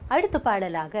சங்கமத்தில் அடுத்து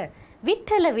பாடலாக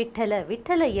விட்டல விட்டல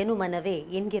விட்டல எனும் மனவே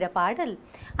என்கிற பாடல்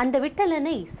அந்த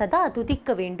விட்டலனை சதா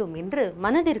துதிக்க வேண்டும் என்று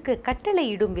மனதிற்கு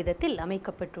கட்டளையிடும் விதத்தில்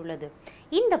அமைக்கப்பட்டுள்ளது.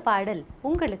 இந்த பாடல்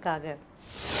உங்களுக்காக.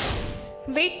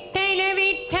 விட்டல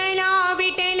விட்டலா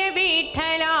விட்டல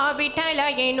விட்டலா விட்டல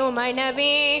எனும்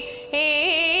மனவே ஏ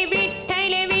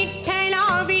விட்டல விட்டலா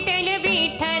விட்டல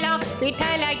விட்டலா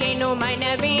ವಿಠಲ ಎನು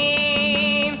ಮನವೇ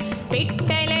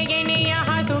ವಿಠಲ ಎನೆಯ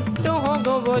ಸುಟ್ಟು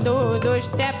ಹೋಗುವುದು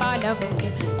ದುಷ್ಟ ಫಲವನ್ನು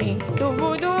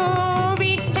ಬಿಟ್ಟುವುದು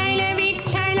ವಿಠಲ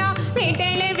ವಿಠಲ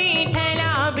ವಿಠಲ ವಿಠಲ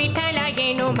ವಿಠಲ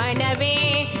ಎನು ಮನವೇ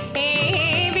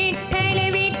ವಿಠಲ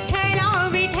ವಿಠಲ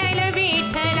ವಿಠಲ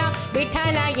ವಿಠಲ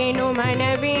ವಿಠಲ ಎನು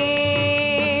ಮನವೇ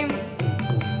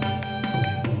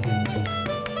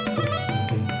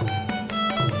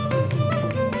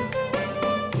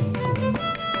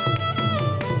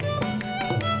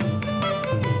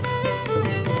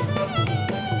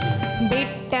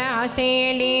ಬಿಟ್ಟ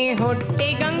ಆಸೆಯಲ್ಲಿ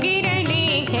ಹೊಟ್ಟೆಗಂಗಿರಲಿ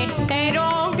ಕೆಟ್ಟ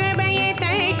ರೋಗ ಭಯ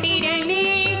ತಟ್ಟಿರಲಿ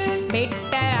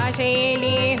ಬಿಟ್ಟ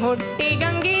ಆಸೆಯಲ್ಲಿ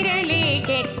ಹೊಟ್ಟೆಗಂಗಿರಲಿ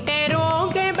ಕೆಟ್ಟ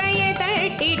ರೋಗ ಭಯ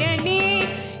ತಟ್ಟಿರಲಿ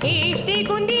ಇಷ್ಟೇ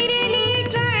ಕುಂದಿರಲಿ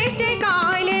ಕಷ್ಟ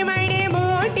ಕಾಲ ಮಳೆ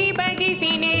ಮೋಟಿ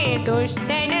ಭಜಿಸಿನೇ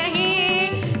ದುಷ್ಟನಹೇ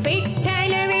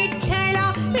ವಿಠಲ ವಿಠಲ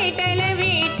ವಿಠಲ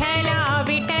ವಿಠಲ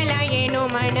ವಿಠಲ ಎನು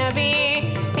ಮನವೇ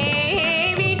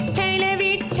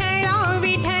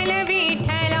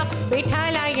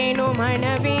ವಿಠಲ ಎನು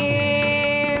ಮನವೇ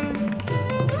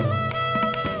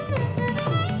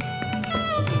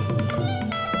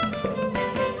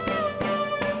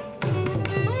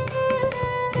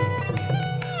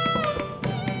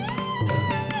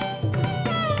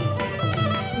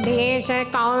ದೇಶ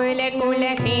ಕಾಲ ಕುಲ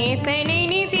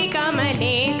ಶೇಷನೆನಿಸಿ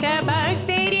ಕಮಲೇಶ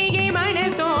ಭಕ್ತರಿಗೆ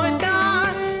ಮನಸೋತ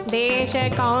ದೇಶ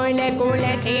ಕಾಲ ಕುಲ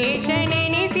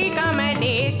ಶೇಷನೆನಿಸಿ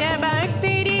ಕಮಲೇಶ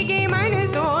ಭಕ್ತರಿಗೆ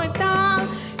ಮನಸೋತ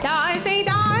ದಾಸೆ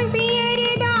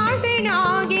ದಾಸಿಯರಿ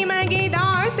ದಾಸನಾಗಿ ಮಗೆ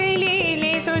ದಾಸ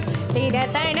ಲೀಲೆ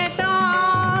ಸುಸ್ಥಿರತನತ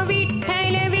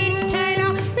ವಿಠಲ ವಿಠಲ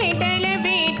ವಿಠಲ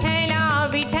ವಿಠಲ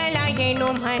ವಿಠಲ ಎನು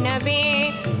ಮನವೇ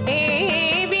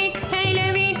ವಿಠಲ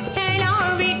ವಿಠಲ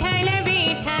ವಿಠಲ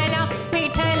ವಿಠಲ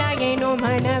ವಿಠಲ ಎನು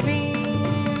ಮನವೇ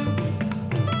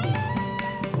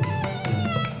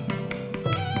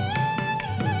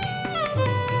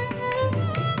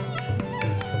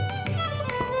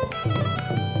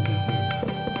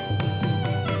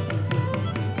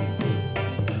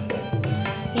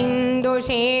ಇಂದು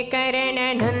ಶೇಖರನ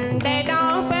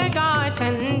ನಂದದಾಪಗ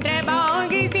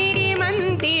ಚಂದ್ರಭಾಗಿ ಸಿರಿ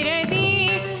ಮಂದಿರದಿ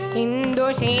ಇಂದು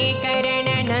ಶೇಖರನ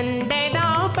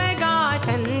ನಂದದಾಪಗ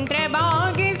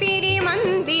ಚಂದ್ರಭಾಗಿ ಸಿರಿ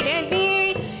ಮಂದಿರದಿ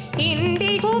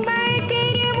ಇಂದಿಗೂ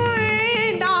ಭಕ್ತರ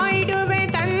ಮುದ್ದಾಡುವ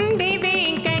ತಂದೆ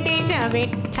ವೆಂಕಟೇಶ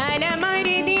ವಿಠಲ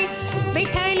ಮರದಿ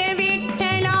ವಿಠಲ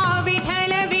ವಿಠಲ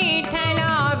ವಿಠಲ ವಿಠಲ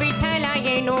ವಿಠಲ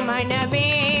ಎನು ಮನವೇ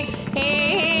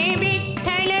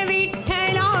ವಿಠಲ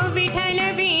ವಿಠಲ ವಿಠಲ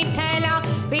ವಿಠಲ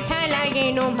ವಿಠಲ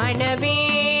ಎನು ಮನವೇ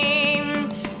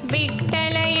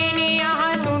ವಿಠಲ ಎನೆಯ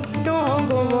ಸುಟ್ಟು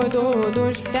ಹೋಗುವುದು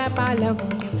ದುಷ್ಟ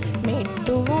ಫಲವನ್ನು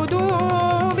ಮೆಟ್ಟುವುದು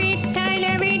ವಿಠಲ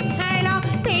ವಿಠಲ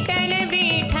ವಿಠಲ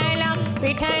ವಿಠಲ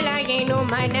ವಿಠಲ ಎನು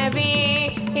ಮನವೇ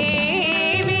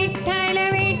ವಿಠಲ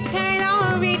ವಿಠಲ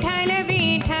ವಿಠಲ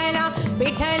ವಿಠಲ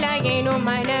ವಿಠಲ ಎನು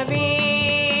ಮನವೇ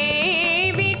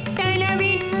ವಿಠಲ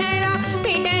ವಿಠಲ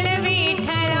ವಿಠಲ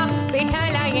ವಿಠಲ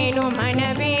ವಿಠಲ ಎನು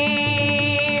ಮನವೇ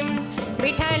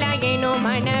ವಿಠಲ ಎನು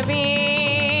ಮನವೇ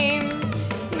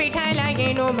ವಿಠಲ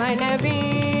ಎನು ಮನವೇ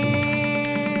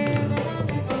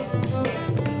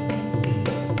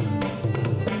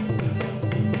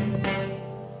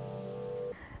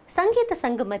சங்கீத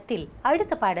சங்கமத்தில்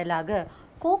அடுத்த பாடலாக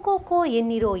கோகோ கோ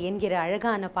எண்ணிரோ என்கிற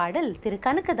அழகான பாடல் திரு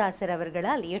கனகதாசர்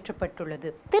அவர்களால் இயற்றப்பட்டுள்ளது.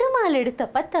 திருமால் எடுத்த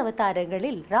 10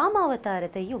 அவதாரங்களில்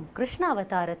ராமாவதாரத்தையும்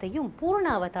கிருஷ்ணாவதாரத்தையும்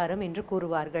பூர்ணாவதாரம் என்று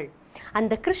கூறுவார்கள்.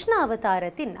 அந்த கிருஷ்ண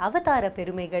அவதாரத்தின் அவதார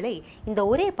பெருமைகளை இந்த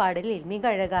ஒரே பாடலில் மிக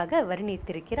அழகாக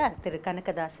வர்ணித்திருக்கிறார் திரு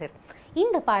கனகதாசர்.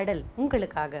 இந்த பாடல்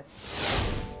உங்களுக்காக.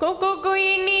 கொக்கோ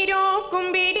எண்ணிரோ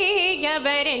கும்பிடி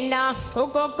எவரெல்லாம்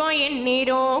கொக்கோ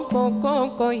எண்ணிரோ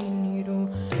கொக்கோ எண்ணிரோ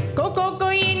கொக்கோ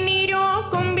எண்ணிரோ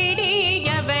கும்பிடி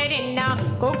எவரெல்லாம்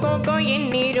கொக்கோ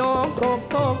எண்ணிரோ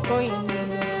கொக்கோ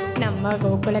எண்ணிரோ ನಮ್ಮ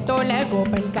ಗೋಕುಲ ತೋಳ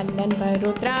ಗೋಪನ್ ಕಲ್ಲನ್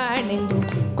ಬರುತ್ರಾನೆಂದು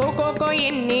ಕೊಕೋ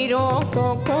ಎನ್ನಿರೋ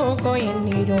ಕೊಕೋ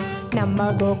ಎನ್ನಿರೋ ನಮ್ಮ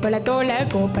ಗೋಕುಲ ತೋಳ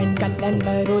ಗೋಪನ್ ಕಲ್ಲನ್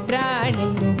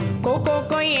ಬರುತ್ರಾನೆಂದು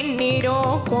ಕೊಕೋ ಎನ್ನಿರೋ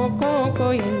ಕೊಕೋ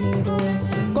ಎನ್ನಿರೋ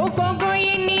ಕೊಕೋ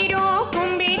ಎನ್ನಿರೋ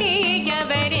ಕುಂಬಿಡಿ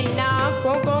ಅವರೆಲ್ಲ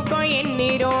ಕೊಕೋ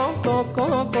ಎನ್ನಿರೋ ಕೊಕೋ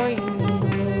ಎನ್ನಿರೋ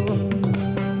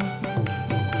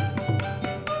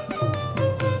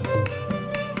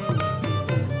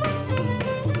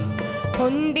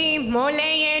ಹೊಂದಿ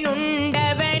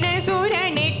ಮೊಲೆಯನುಂಡವನ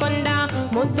ಸುರನೆ ಕೊಂದ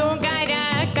ಮುದ್ದುಗಾರ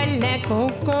ಕಲ್ಲ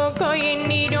ಕೊಕೋ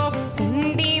ಎನ್ನಿರೋ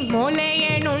ಹೊಂದಿ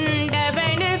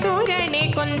ಮೊಲೆಯನುಂಡವನ ಸುರನೆ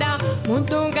ಕೊಂದ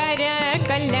ಮುದ್ದುಗಾರ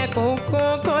ಕಲ್ಲ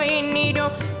ಕೊಕೋ ಎನ್ನಿರೋ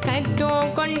ಕದ್ದು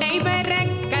ಕೊಂಡೈವರ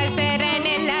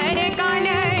ಕಸರನೆಲ್ಲರ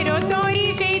ಕಾಲರೋ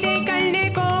ತೋರಿಸಿದೆ ಕಳ್ಳ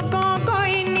ಕೊಕೋ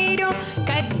ಎನ್ನಿರೋ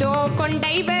ಕದ್ದು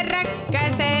ಕೊಂಡೈವರ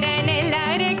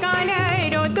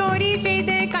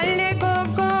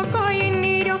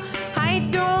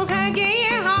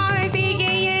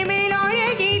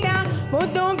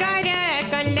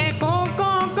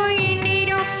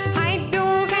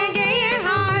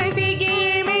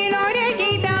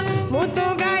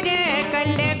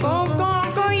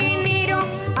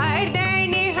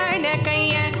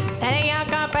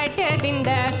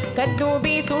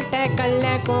ಕದ್ದೂಬಿ ಸುಟ್ಟ ಕಲ್ಲ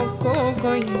ಕೊಕ್ಕೋ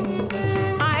ಕೊಯ್ನಿರೋ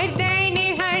ಆರ್ದನೆ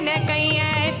ಹಣ ಕೈಯ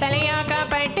ತಲೆಯಾಗ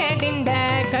ಪಟ್ಟದಿಂದ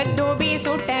ಕದ್ದೂಬಿ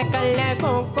ಸುಟ್ಟ ಕಲ್ಲ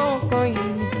ಕೊಕ್ಕೋ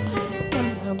ಕೊಯ್ನಿರೋ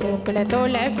ನಮ್ಮ ಗೋಕುಲ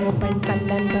ತೋಲ ಗೋಪನ್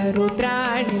ಕಲ್ಲಂತ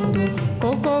ರುದ್ರಾಣಿಂದು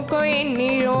ಕೊಕ್ಕೋ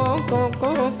ಕೊಯ್ನಿರೋ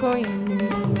ಕೊಕ್ಕೋ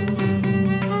ಕೊಯ್ನಿರೋ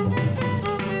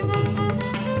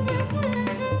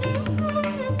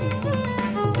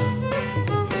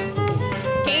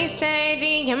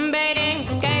ಕೇಸರಿ ಎಂಬರ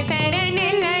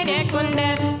ಕಸರನೆಲ್ಲರ ಕೊಂದ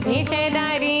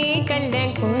ವೇಷಧಾರಿ ಕಲ್ಲ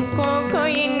ಕೊಕ್ಕೋ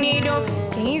ಕೊಯ್ನಿರೋ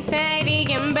ಕೇಸರಿ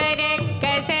ಎಂಬರ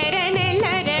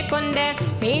ಕಸರನೆಲ್ಲರ ಕೊಂದ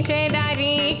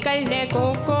ವೇಷಧಾರಿ ಕಲ್ಲ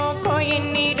ಕೊಕ್ಕೋ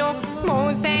ಕೊಯ್ನಿರೋ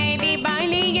ಮೋಸದಿ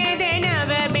ಬಾಳಿಯದ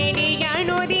ನವ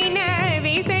ಬೆಡಿಯಾಣು ದಿನ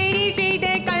ವಿಸರಿಸಿದ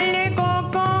ಕಲ್ಲ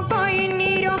ಕೊಕ್ಕೋ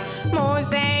ಕೊಯ್ನಿರೋ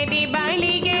ಮೋಸದಿ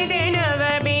ಬಾಳಿಯದ ನವ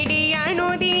ಬೆಡಿಯಾಣು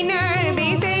ದಿನ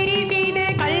ವಿಸರಿಸಿದ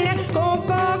ಕಲ್ಲ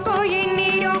ಕೊಕ್ಕೋ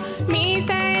ಕೊಯ್ನಿರೋ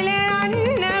ಮೀಸಲ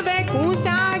ಅನ್ನವ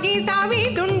ಕೂಸಾಗಿ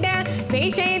ಸಾವಿದುಂಡ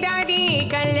ವೇಷಧಾರಿ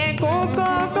ಕಲ್ಲ ಕೊಕ್ಕೋ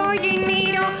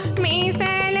ಕೊಯ್ನಿರೋ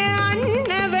ಮೀಸಲ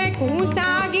ಅನ್ನವ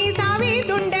ಕೂಸಾಗಿ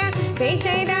ಸಾವಿದುಂಡ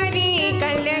ವೇಷಧಾರಿ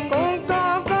ಕಲ್ಲ ಕೊಕ್ಕೋ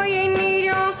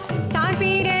ಕೊಯ್ನಿರೋ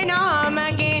ಸಾಸಿರ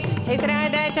ನಾಮಗೆ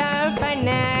ಹೆಸರಾದ ಚಪ್ಪಣ್ಣ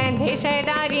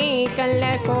ದೇಶಧಾರಿ ಕಲ್ಲ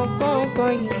ಕೊಕ್ಕೋ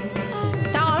ಕೊಯ್ನಿರೋ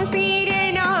ಸಾಸಿರ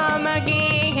ನಾಮಗೆ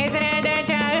ಹೆಸರಾದ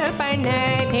ಚಪ್ಪಣ್ಣ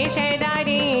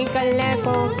ದೇಶಧಾರಿ ಕಲ್ಲ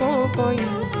ಕೊಕ್ಕೋ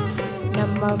ಕೊಯ್ನಿರೋ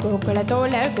ನಮ್ಮ ಗೋಕುಲ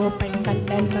ತೋಲ ಗೋಪನ್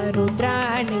ಕಲ್ಲನ್ನ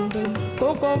ರುದ್ರಾಣಿಂದು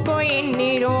ಕೊಕ್ಕೋ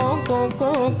ಕೊಯ್ನಿರೋ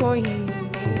ಕೊಕ್ಕೋ ಕೊಯ್ನಿರೋ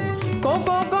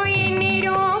ಕೊಕ್ಕೋ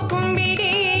ಕೊಯ್ನಿರೋ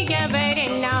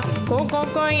ಕುಂಬಿಡಿಯವರೆಲ್ಲ ಕೊಕ್ಕೋ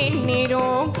ಕೊಯ್ನಿರೋ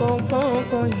ಕೊಕ್ಕೋ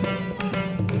ಕೊಯ್ನಿರೋ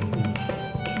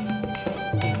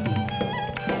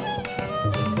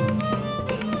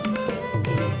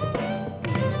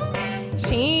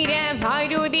ಕ್ಷೀರ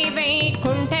ಭಾರುದಿ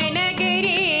ವೈಕುಂಠನಗರಿಯನ್ನು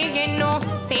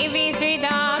ಸೇವಿಸಿದ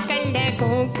ಕಲ್ಲ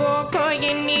ಕೊಕ್ಕೋ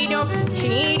ಕೊಯ್ನಿರೋ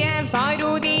ಕ್ಷೀರ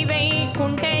ಭಾರುದಿ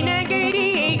ವೈಕುಂಠನಗರಿಯನ್ನು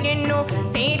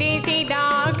ಸೇರಿಸಿದ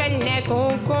ಕಲ್ಲ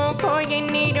ಕೊಕ್ಕೋ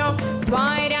ಕೊಯ್ನಿರೋ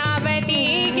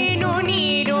ದ್ವಾರಾವತಿಗೆನು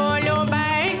ನೀರೋಳು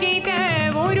ಬರ್ಜಿತ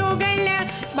ಊರುಗಳ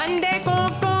ಬಂದ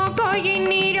ಕೊಕ್ಕೋ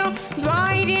ಕೊಯ್ನಿರೋ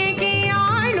ದ್ವಾರಕ್ಕೆ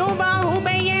ಆಳುವ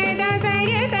ಉಭಯದ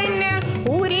ಸರತನ್ನ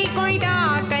ಊರಿ ಕೊಯ್ದ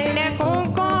ಕಲ್ಲ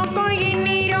ಕೊಕ್ಕೋ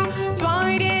ಕೊಯ್ನಿರೋ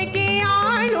ದ್ವಾರಕ್ಕೆ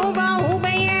ಆಳುವ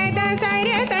ಉಭಯದ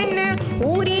ಸರತನ್ನ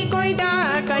ಊರಿ ಕೊಯ್ದ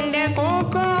ಕಲ್ಲ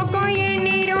ಕೊಕ್ಕೋ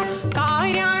ಕೊಯ್ನಿರೋ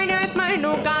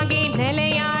ಕಾರಣಾತ್ಮನುಗಾಗಿ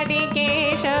ನೆಲೆಯಾದಿ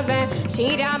ಕೇಶವ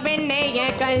ಶಿರ ಬೆಣ್ಣೆಯ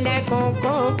ಕಲ್ಲ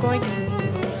ಕೊಕ್ಕೋ ಕೊಯ್ನಿರೋ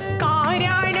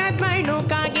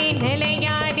ಕಾರಣಾತ್ಮನುಗಾಗಿ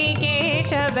ನೆಲೆಯಾದಿ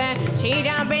ಕೇಶವ ಶಿರ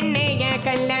ಬೆಣ್ಣೆಯ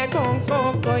ಕಲ್ಲ ಕೊಕ್ಕೋ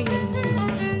ಕೊಯ್ನಿರೋ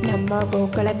ನಮ್ಮ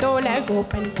ಗೋಕುಲ ತೋಲ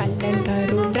ಗೋಪನ್ ಕಲ್ಲಂತ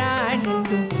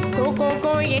ರುದ್ರಾಣಿಂದು ಕೊಕ್ಕೋ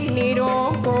ಕೊಯ್ನಿರೋ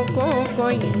ಕೊಕ್ಕೋ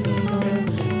ಕೊಯ್ನಿರೋ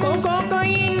ಕೊಕ್ಕೋ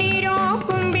ಕೊಯ್ನಿರೋ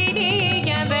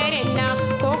ಕುಂಬಿಡಿಯವರೆಲ್ಲ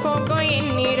ಕೊಕ್ಕೋ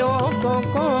ಕೊಯ್ನಿರೋ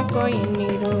ಕೊಕ್ಕೋ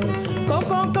ಕೊಯ್ನಿರೋ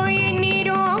ಕೊಕ್ಕೋ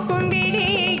ಕೊಯ್ನಿರೋ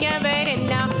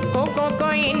ಕುಂಬಿಡಿಯವರೆಲ್ಲ ಕೊಕ್ಕೋ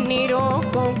ಕೊಯ್ನಿರೋ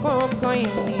ಕೊಕ್ಕೋ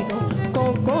ಕೊಯ್ನಿರೋ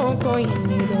ಕೊಕ್ಕೋ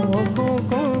ಕೊಯ್ನಿರೋ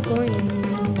ಕೊಕ್ಕೋ ಕೊಯ್ನಿರೋ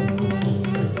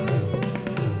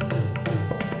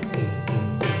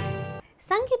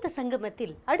சங்கீத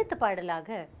சங்கமத்தில் அடுத்த பாடலாக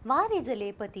வாரிஜ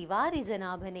லேபதி வாரிஜ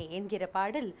நாபனே என்கிற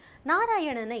பாடல்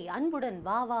நாராயணனை அன்புடன்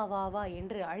வா வா வா வா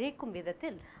என்று அழைக்கும்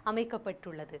விதத்தில்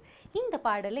அமைக்கப்பட்டுள்ளது. இந்த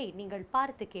பாடலை நீங்கள்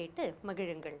பார்த்து கேட்டு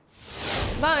மகிழுங்கள்.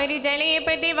 வாரிஜ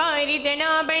லேபதி வாரிஜ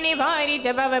நாபனே வாரிஜ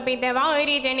பவபித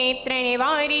வாரிஜ நேத்ரனே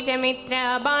வாரிஜ மித்ர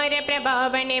அபார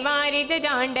பிரபாவனே வாரிஜ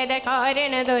ஜாண்டத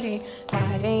காரணதொரே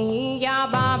வாரையா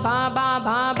பா பா பா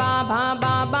பா பா பா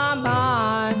பா பா பா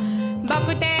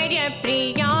भक्तर्य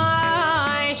प्रिया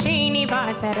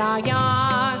श्रीनिवासराया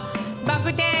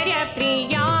भक्तर्य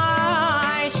प्रिया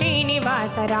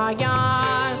श्रीनिवासराया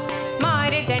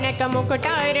मार जनक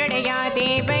मुकुटारड़या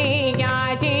देवैया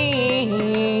जी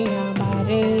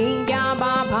मारैया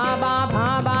बा भा बा भा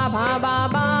बा भा बा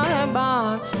बा बा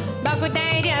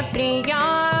भक्तर्य प्रिया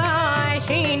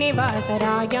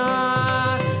श्रीनिवासराया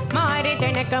मार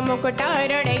जनक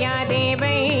मुकुटारड़या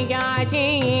देवैया जी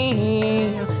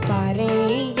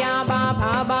मारैया बा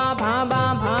भा बा भा बा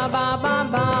भा बा बा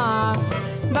बा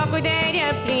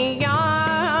भक्तर्य प्रिया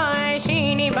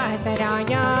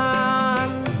श्रीनिवासराया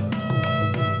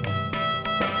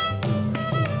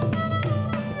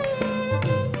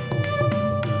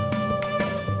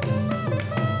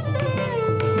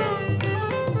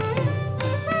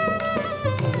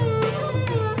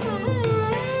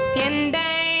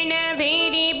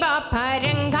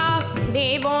परंगा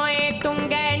देवोय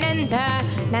तुंगनंद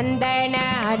नंदन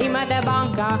हरिमद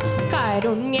बांगा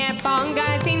कारुण्य पांगा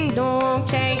सिंधु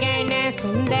क्षयन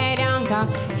सुंदरांगा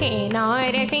हे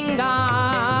नारसिंगा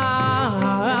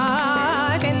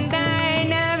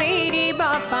चंदन वीरी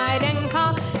बापरंगा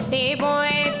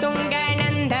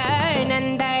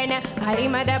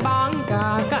करिमदभाङ्ग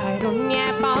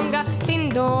कारुण्यपाङ्ग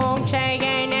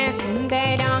सिन्धोक्षयण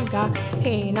सुन्दराङ्ग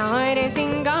हे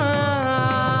नारसिंह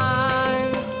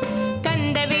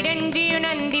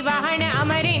कंदविरञ्जियुनन्दिवाहन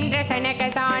अमरेन्द्र सनक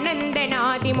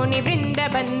सानन्दनादि मुनिवृन्द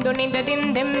बन्धु निंद दिं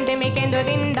दिं दिमिकेंदु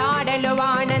दिंदाडलु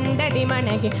आनन्ददि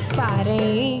मनगे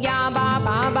पारैया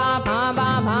बाबा बाबा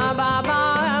बाबा बाबा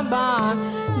बा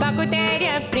भकुतेर्य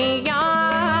प्रिया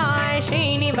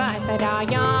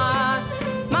श्रीनिवासराया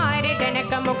मारे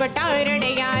जनक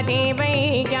मुकुटारुडया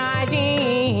देवैया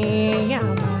जया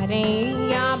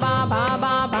मारैया बाबा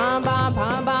बाबा बाबा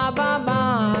बाबा बा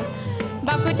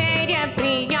भकुतेर्य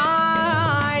प्रिया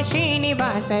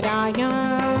श्रीनिवासराया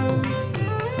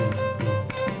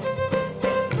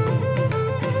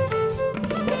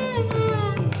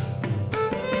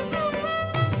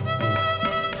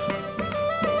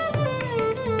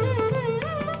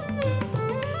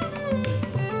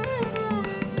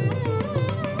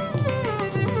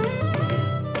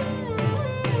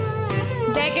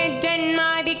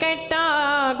जगज्जन्मादिकर्ता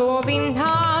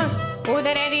गोविंदा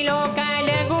उदरदि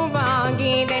लोकलघुवागीधरि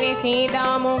सीता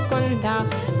मुकुंद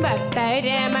भक्तर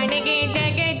मणिगे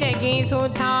जग जगी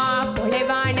सुधा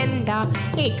पुलवानंद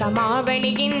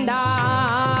एकमावलिगिंद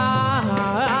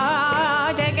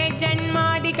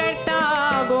जगज्जन्मादिकर्ता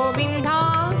गोविंदा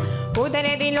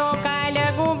उदरदि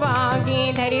लोकलघुवागीधरि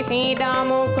सीता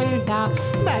मुकुंद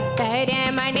भक्तर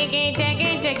मणिगे जग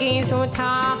जगी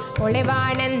सुधा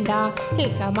पुलवानंद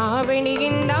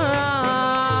एकमावलिगिंद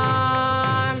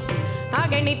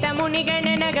अगणित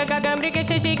मुनिगणनग गग मृग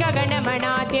शशि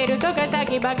गगणमणात्यरु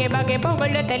सೊಗಸಾಗಿ ಬಗೆ ಬಗೆ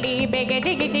ಪೊಗಳುತ್ತಲಿ ಬೆಗೆ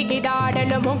ಜಿಗಿ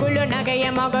ಜಿಗಿದಾಡಲು ಮುಗುಳು ನಗೆಯ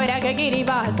ಮಗರಗ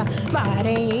ಗಿರಿವಾಸ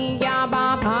ಬಾರಯ್ಯ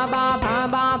ಬಾಬಾ ಬಾಬಾ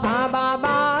ಬಾಬಾ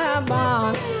ಬಾಬಾ ಬಾ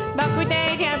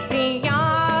ಭಕುತೈರ್ಯ ಪ್ರಿಯ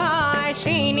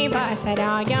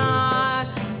ಶ್ರೀನಿವಾಸರಾಯ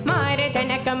ಮಾರ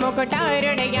ಜನಕ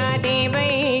ಮುಕುಟಾರುಡೆಯ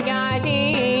ದೇವೈಯ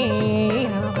ಜಯ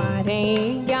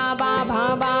ಬಾರಯ್ಯ ಬಾಬಾ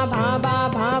ಬಾಬಾ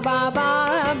ಬಾಬಾ ಬಾಬಾ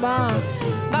ಬಾ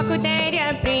भकुतेर्य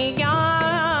प्रिया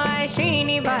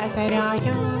श्रीनिवासराय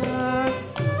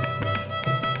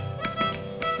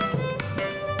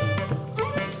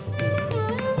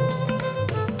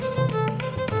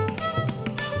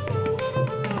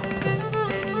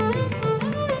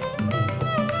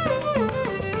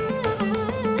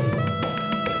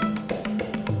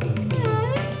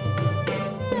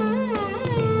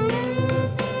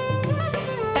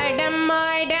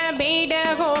तडम्माड बेड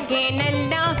होगे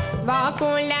नल्ला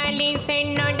वाकुलाली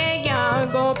सेन्नೊಡೆಯ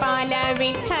ಗೋಪಾಲ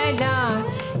ವಿಠಲ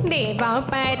ದೇವ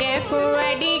ಪರಕು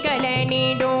ಅಡಿಗಳ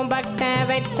ನೀಡು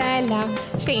ಭಕ್ತವತ್ಸಲ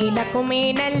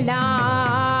ಶ್ರೀಲಕುಮೇನಲ್ಲ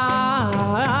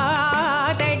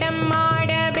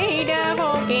ತಡಮ್ಮಾಡಬೇಡ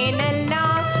ಹೋಗೇನಲ್ಲ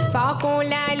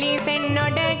ವಾಕುಲಾಲಿ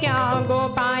ಸೆನ್ನೊಡೆಯ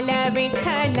ಗೋಪಾಲ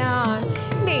ವಿಠಲ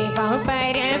ದೇವ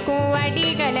ಪರಕು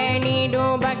ಅಡಿಗಳ ನೀಡು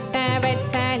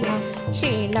ಭಕ್ತವತ್ಸಲ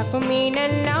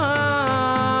ಶ್ರೀಲಕುಮೇನಲ್ಲ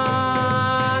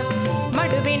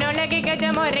ಮಡುವಿನೊಳಗೆ ಗಜ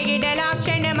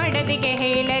ಮೊರೆಗಿಡಲಾಕ್ಷಣ ಮಡದಿಗೆ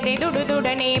ಹೇಳದೆ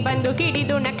ದುಡುದುಡನೆ ಬಂದು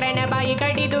ಹಿಡಿದು ನಕ್ರನ ಬಾಯಿ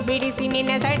ಕಡಿದು ಬಿಡಿಸಿ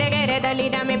ನಿನ್ನ ಸಡಗರದಲ್ಲಿ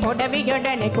ರಮೆ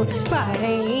ಪೊಡವಿಯೊಡನೆ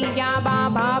ಪಾರಯ್ಯ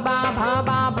ಬಾಬಾ ಬಾಬಾ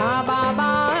ಬಾಬಾ ಬಾಬಾ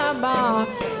ಬಾ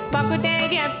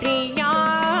ಭಕುತೈರ್ಯ ಪ್ರಿಯ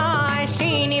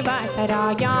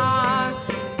ಶ್ರೀನಿವಾಸರಾಯ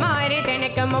ಮಾರ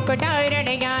ಜನಕ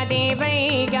ಮುಕುಟಾರುಡೆಯ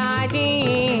ದೇವೈಯ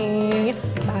ಜಯ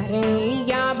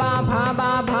ಪಾರಯ್ಯ ಬಾಬಾ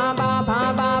ಬಾಬಾ ಬಾಬಾ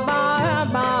ಬಾಬಾ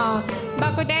ಬಾ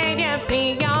ಭಕುತೈರ್ಯ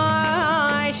ಪ್ರಿಯ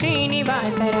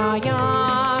ಶ್ರೀನಿವಾಸರಾಯ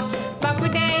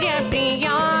ಭಕುತೈರ್ಯ ಪ್ರಿಯ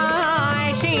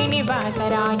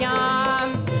ಶ್ರೀನಿವಾಸರಾಯ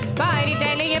ವಾರಿ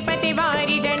ಜಲಯ ಪತಿ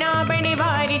ವಾರಿ ಜನಾಭಣೆ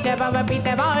ವಾರಿ ಜಭವಪಿತ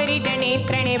ವಾರಿ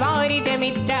ಜನೇತ್ರಣೆ ವಾರಿ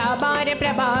ಜಮಿತ್ರ ಅಪಾರ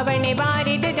ಪ್ರಭಾವಣೆ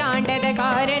ವಾರಿ ಜಾಂಡದ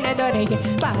ಕಾರಣ ದೊರೆಗೆ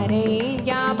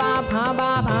ಪಾರಯ್ಯ ಬಾಬಾ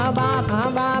ಬಾಬಾ ಬಾಬಾ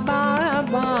ಬಾಬಾ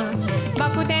ಬಾ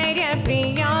ಭಕುತೈರ್ಯ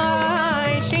ಪ್ರಿಯ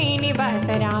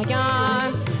ಶ್ರೀನಿವಾಸರಾಯ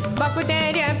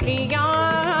ಭಕುತೈರ್ಯ ಪ್ರಿಯ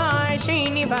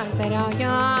ಶ್ರೀನಿವಾಸರಾಯ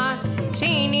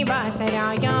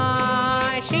ಶ್ರೀನಿವಾಸರಾಯ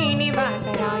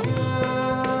ಶ್ರೀನಿವಾಸರಾಯ.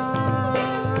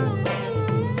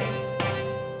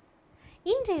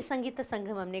 இன்றைய சங்கீத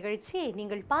சங்கமம் நிகழ்ச்சியை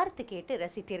நீங்கள் பார்த்து கேட்டு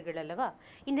ரசித்தீர்கள் அல்லவா?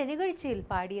 இந்த நிகழ்ச்சியில்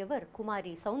பாடியவர்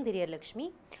குமாரி சௌந்தர்யலட்சுமி,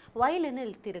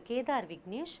 வயலினில் திரு கேதார்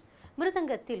விக்னேஷ்,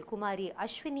 மிருதங்கத்தில் குமாரி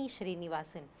அஸ்வினி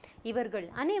ஸ்ரீனிவாசன். இவர்கள்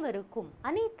அனைவருக்கும்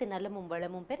அனைத்து நலமும்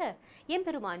வளமும் பெற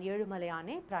எம்பெருமான்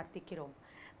ஏழுமலையானை பிரார்த்திக்கிறோம்.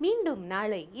 மீண்டும்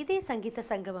நாளை இதே சங்கீத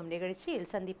சங்கமம் நிகழ்ச்சியில்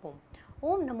சந்திப்போம்.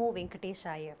 ஓம் நமோ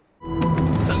வெங்கடேஷாய.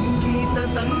 சங்கீத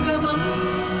சங்கமம்.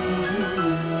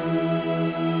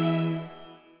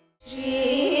 श्री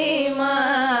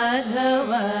माधव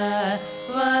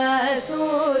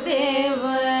वासुदेव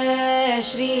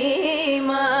श्री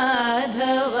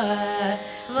माधव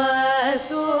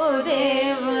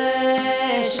वासुदेव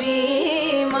श्री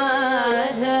माधव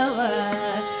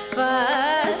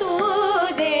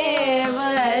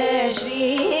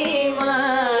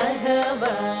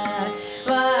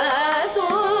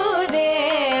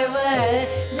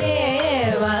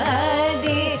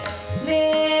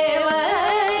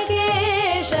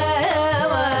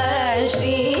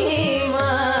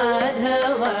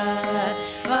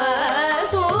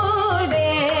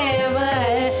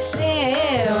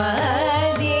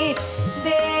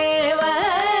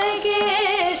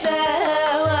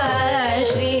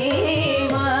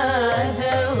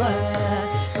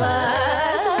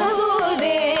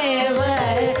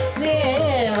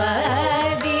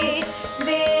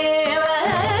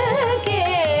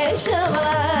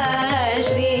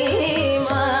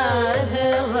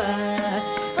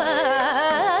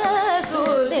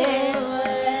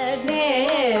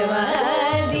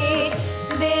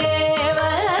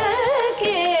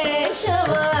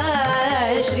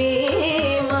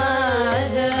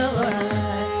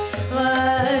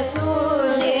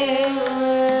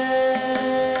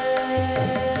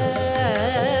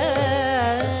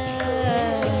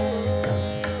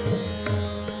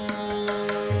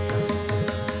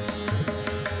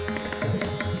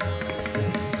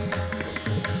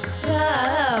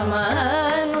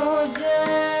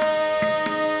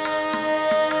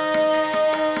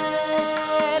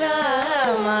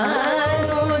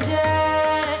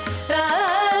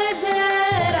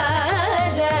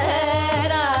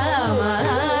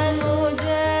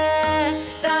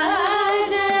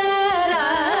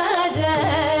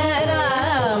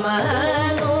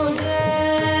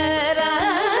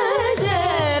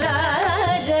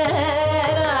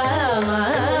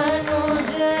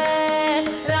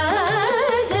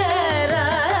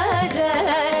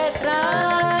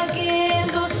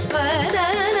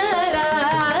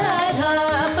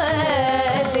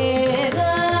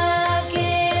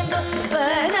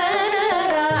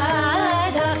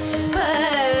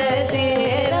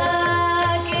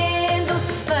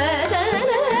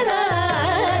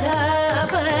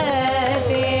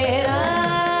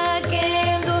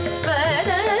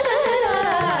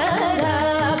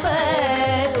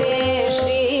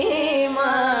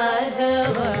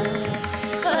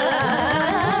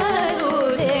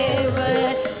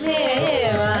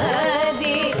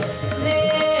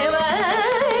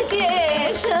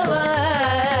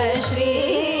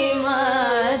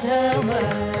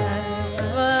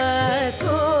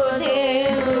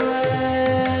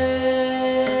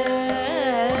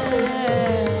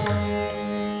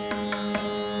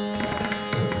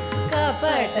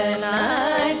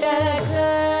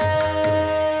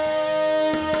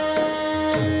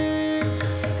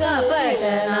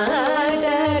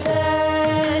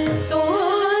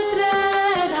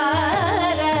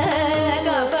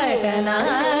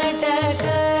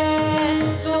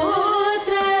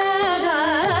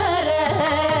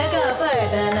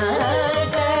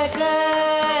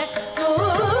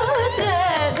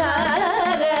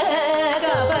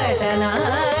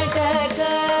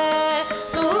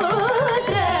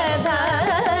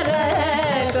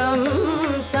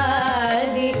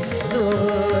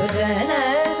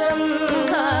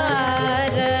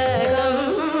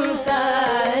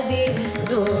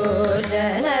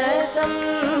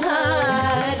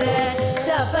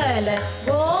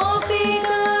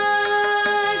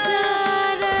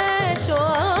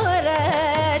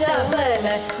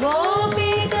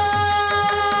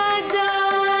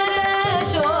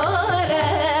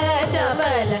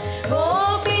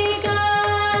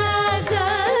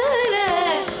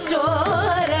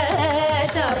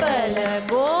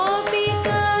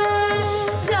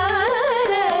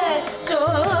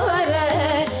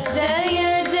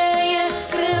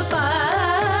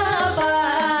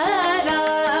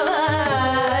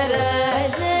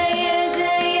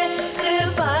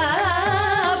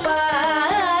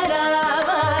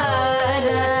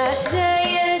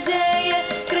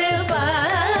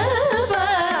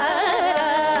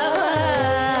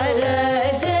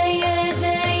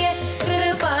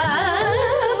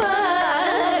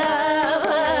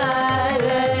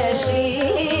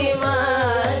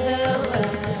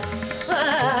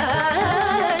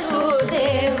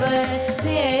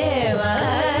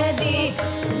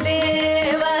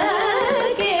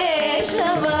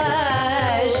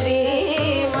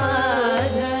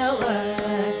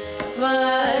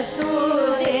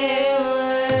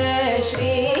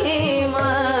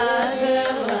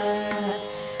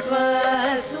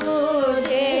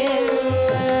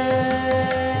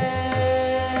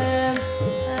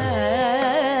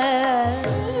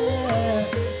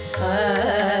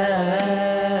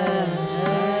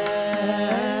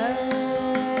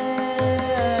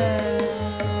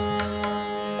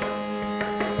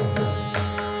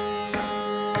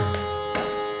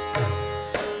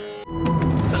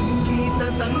संगीत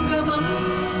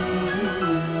संगमम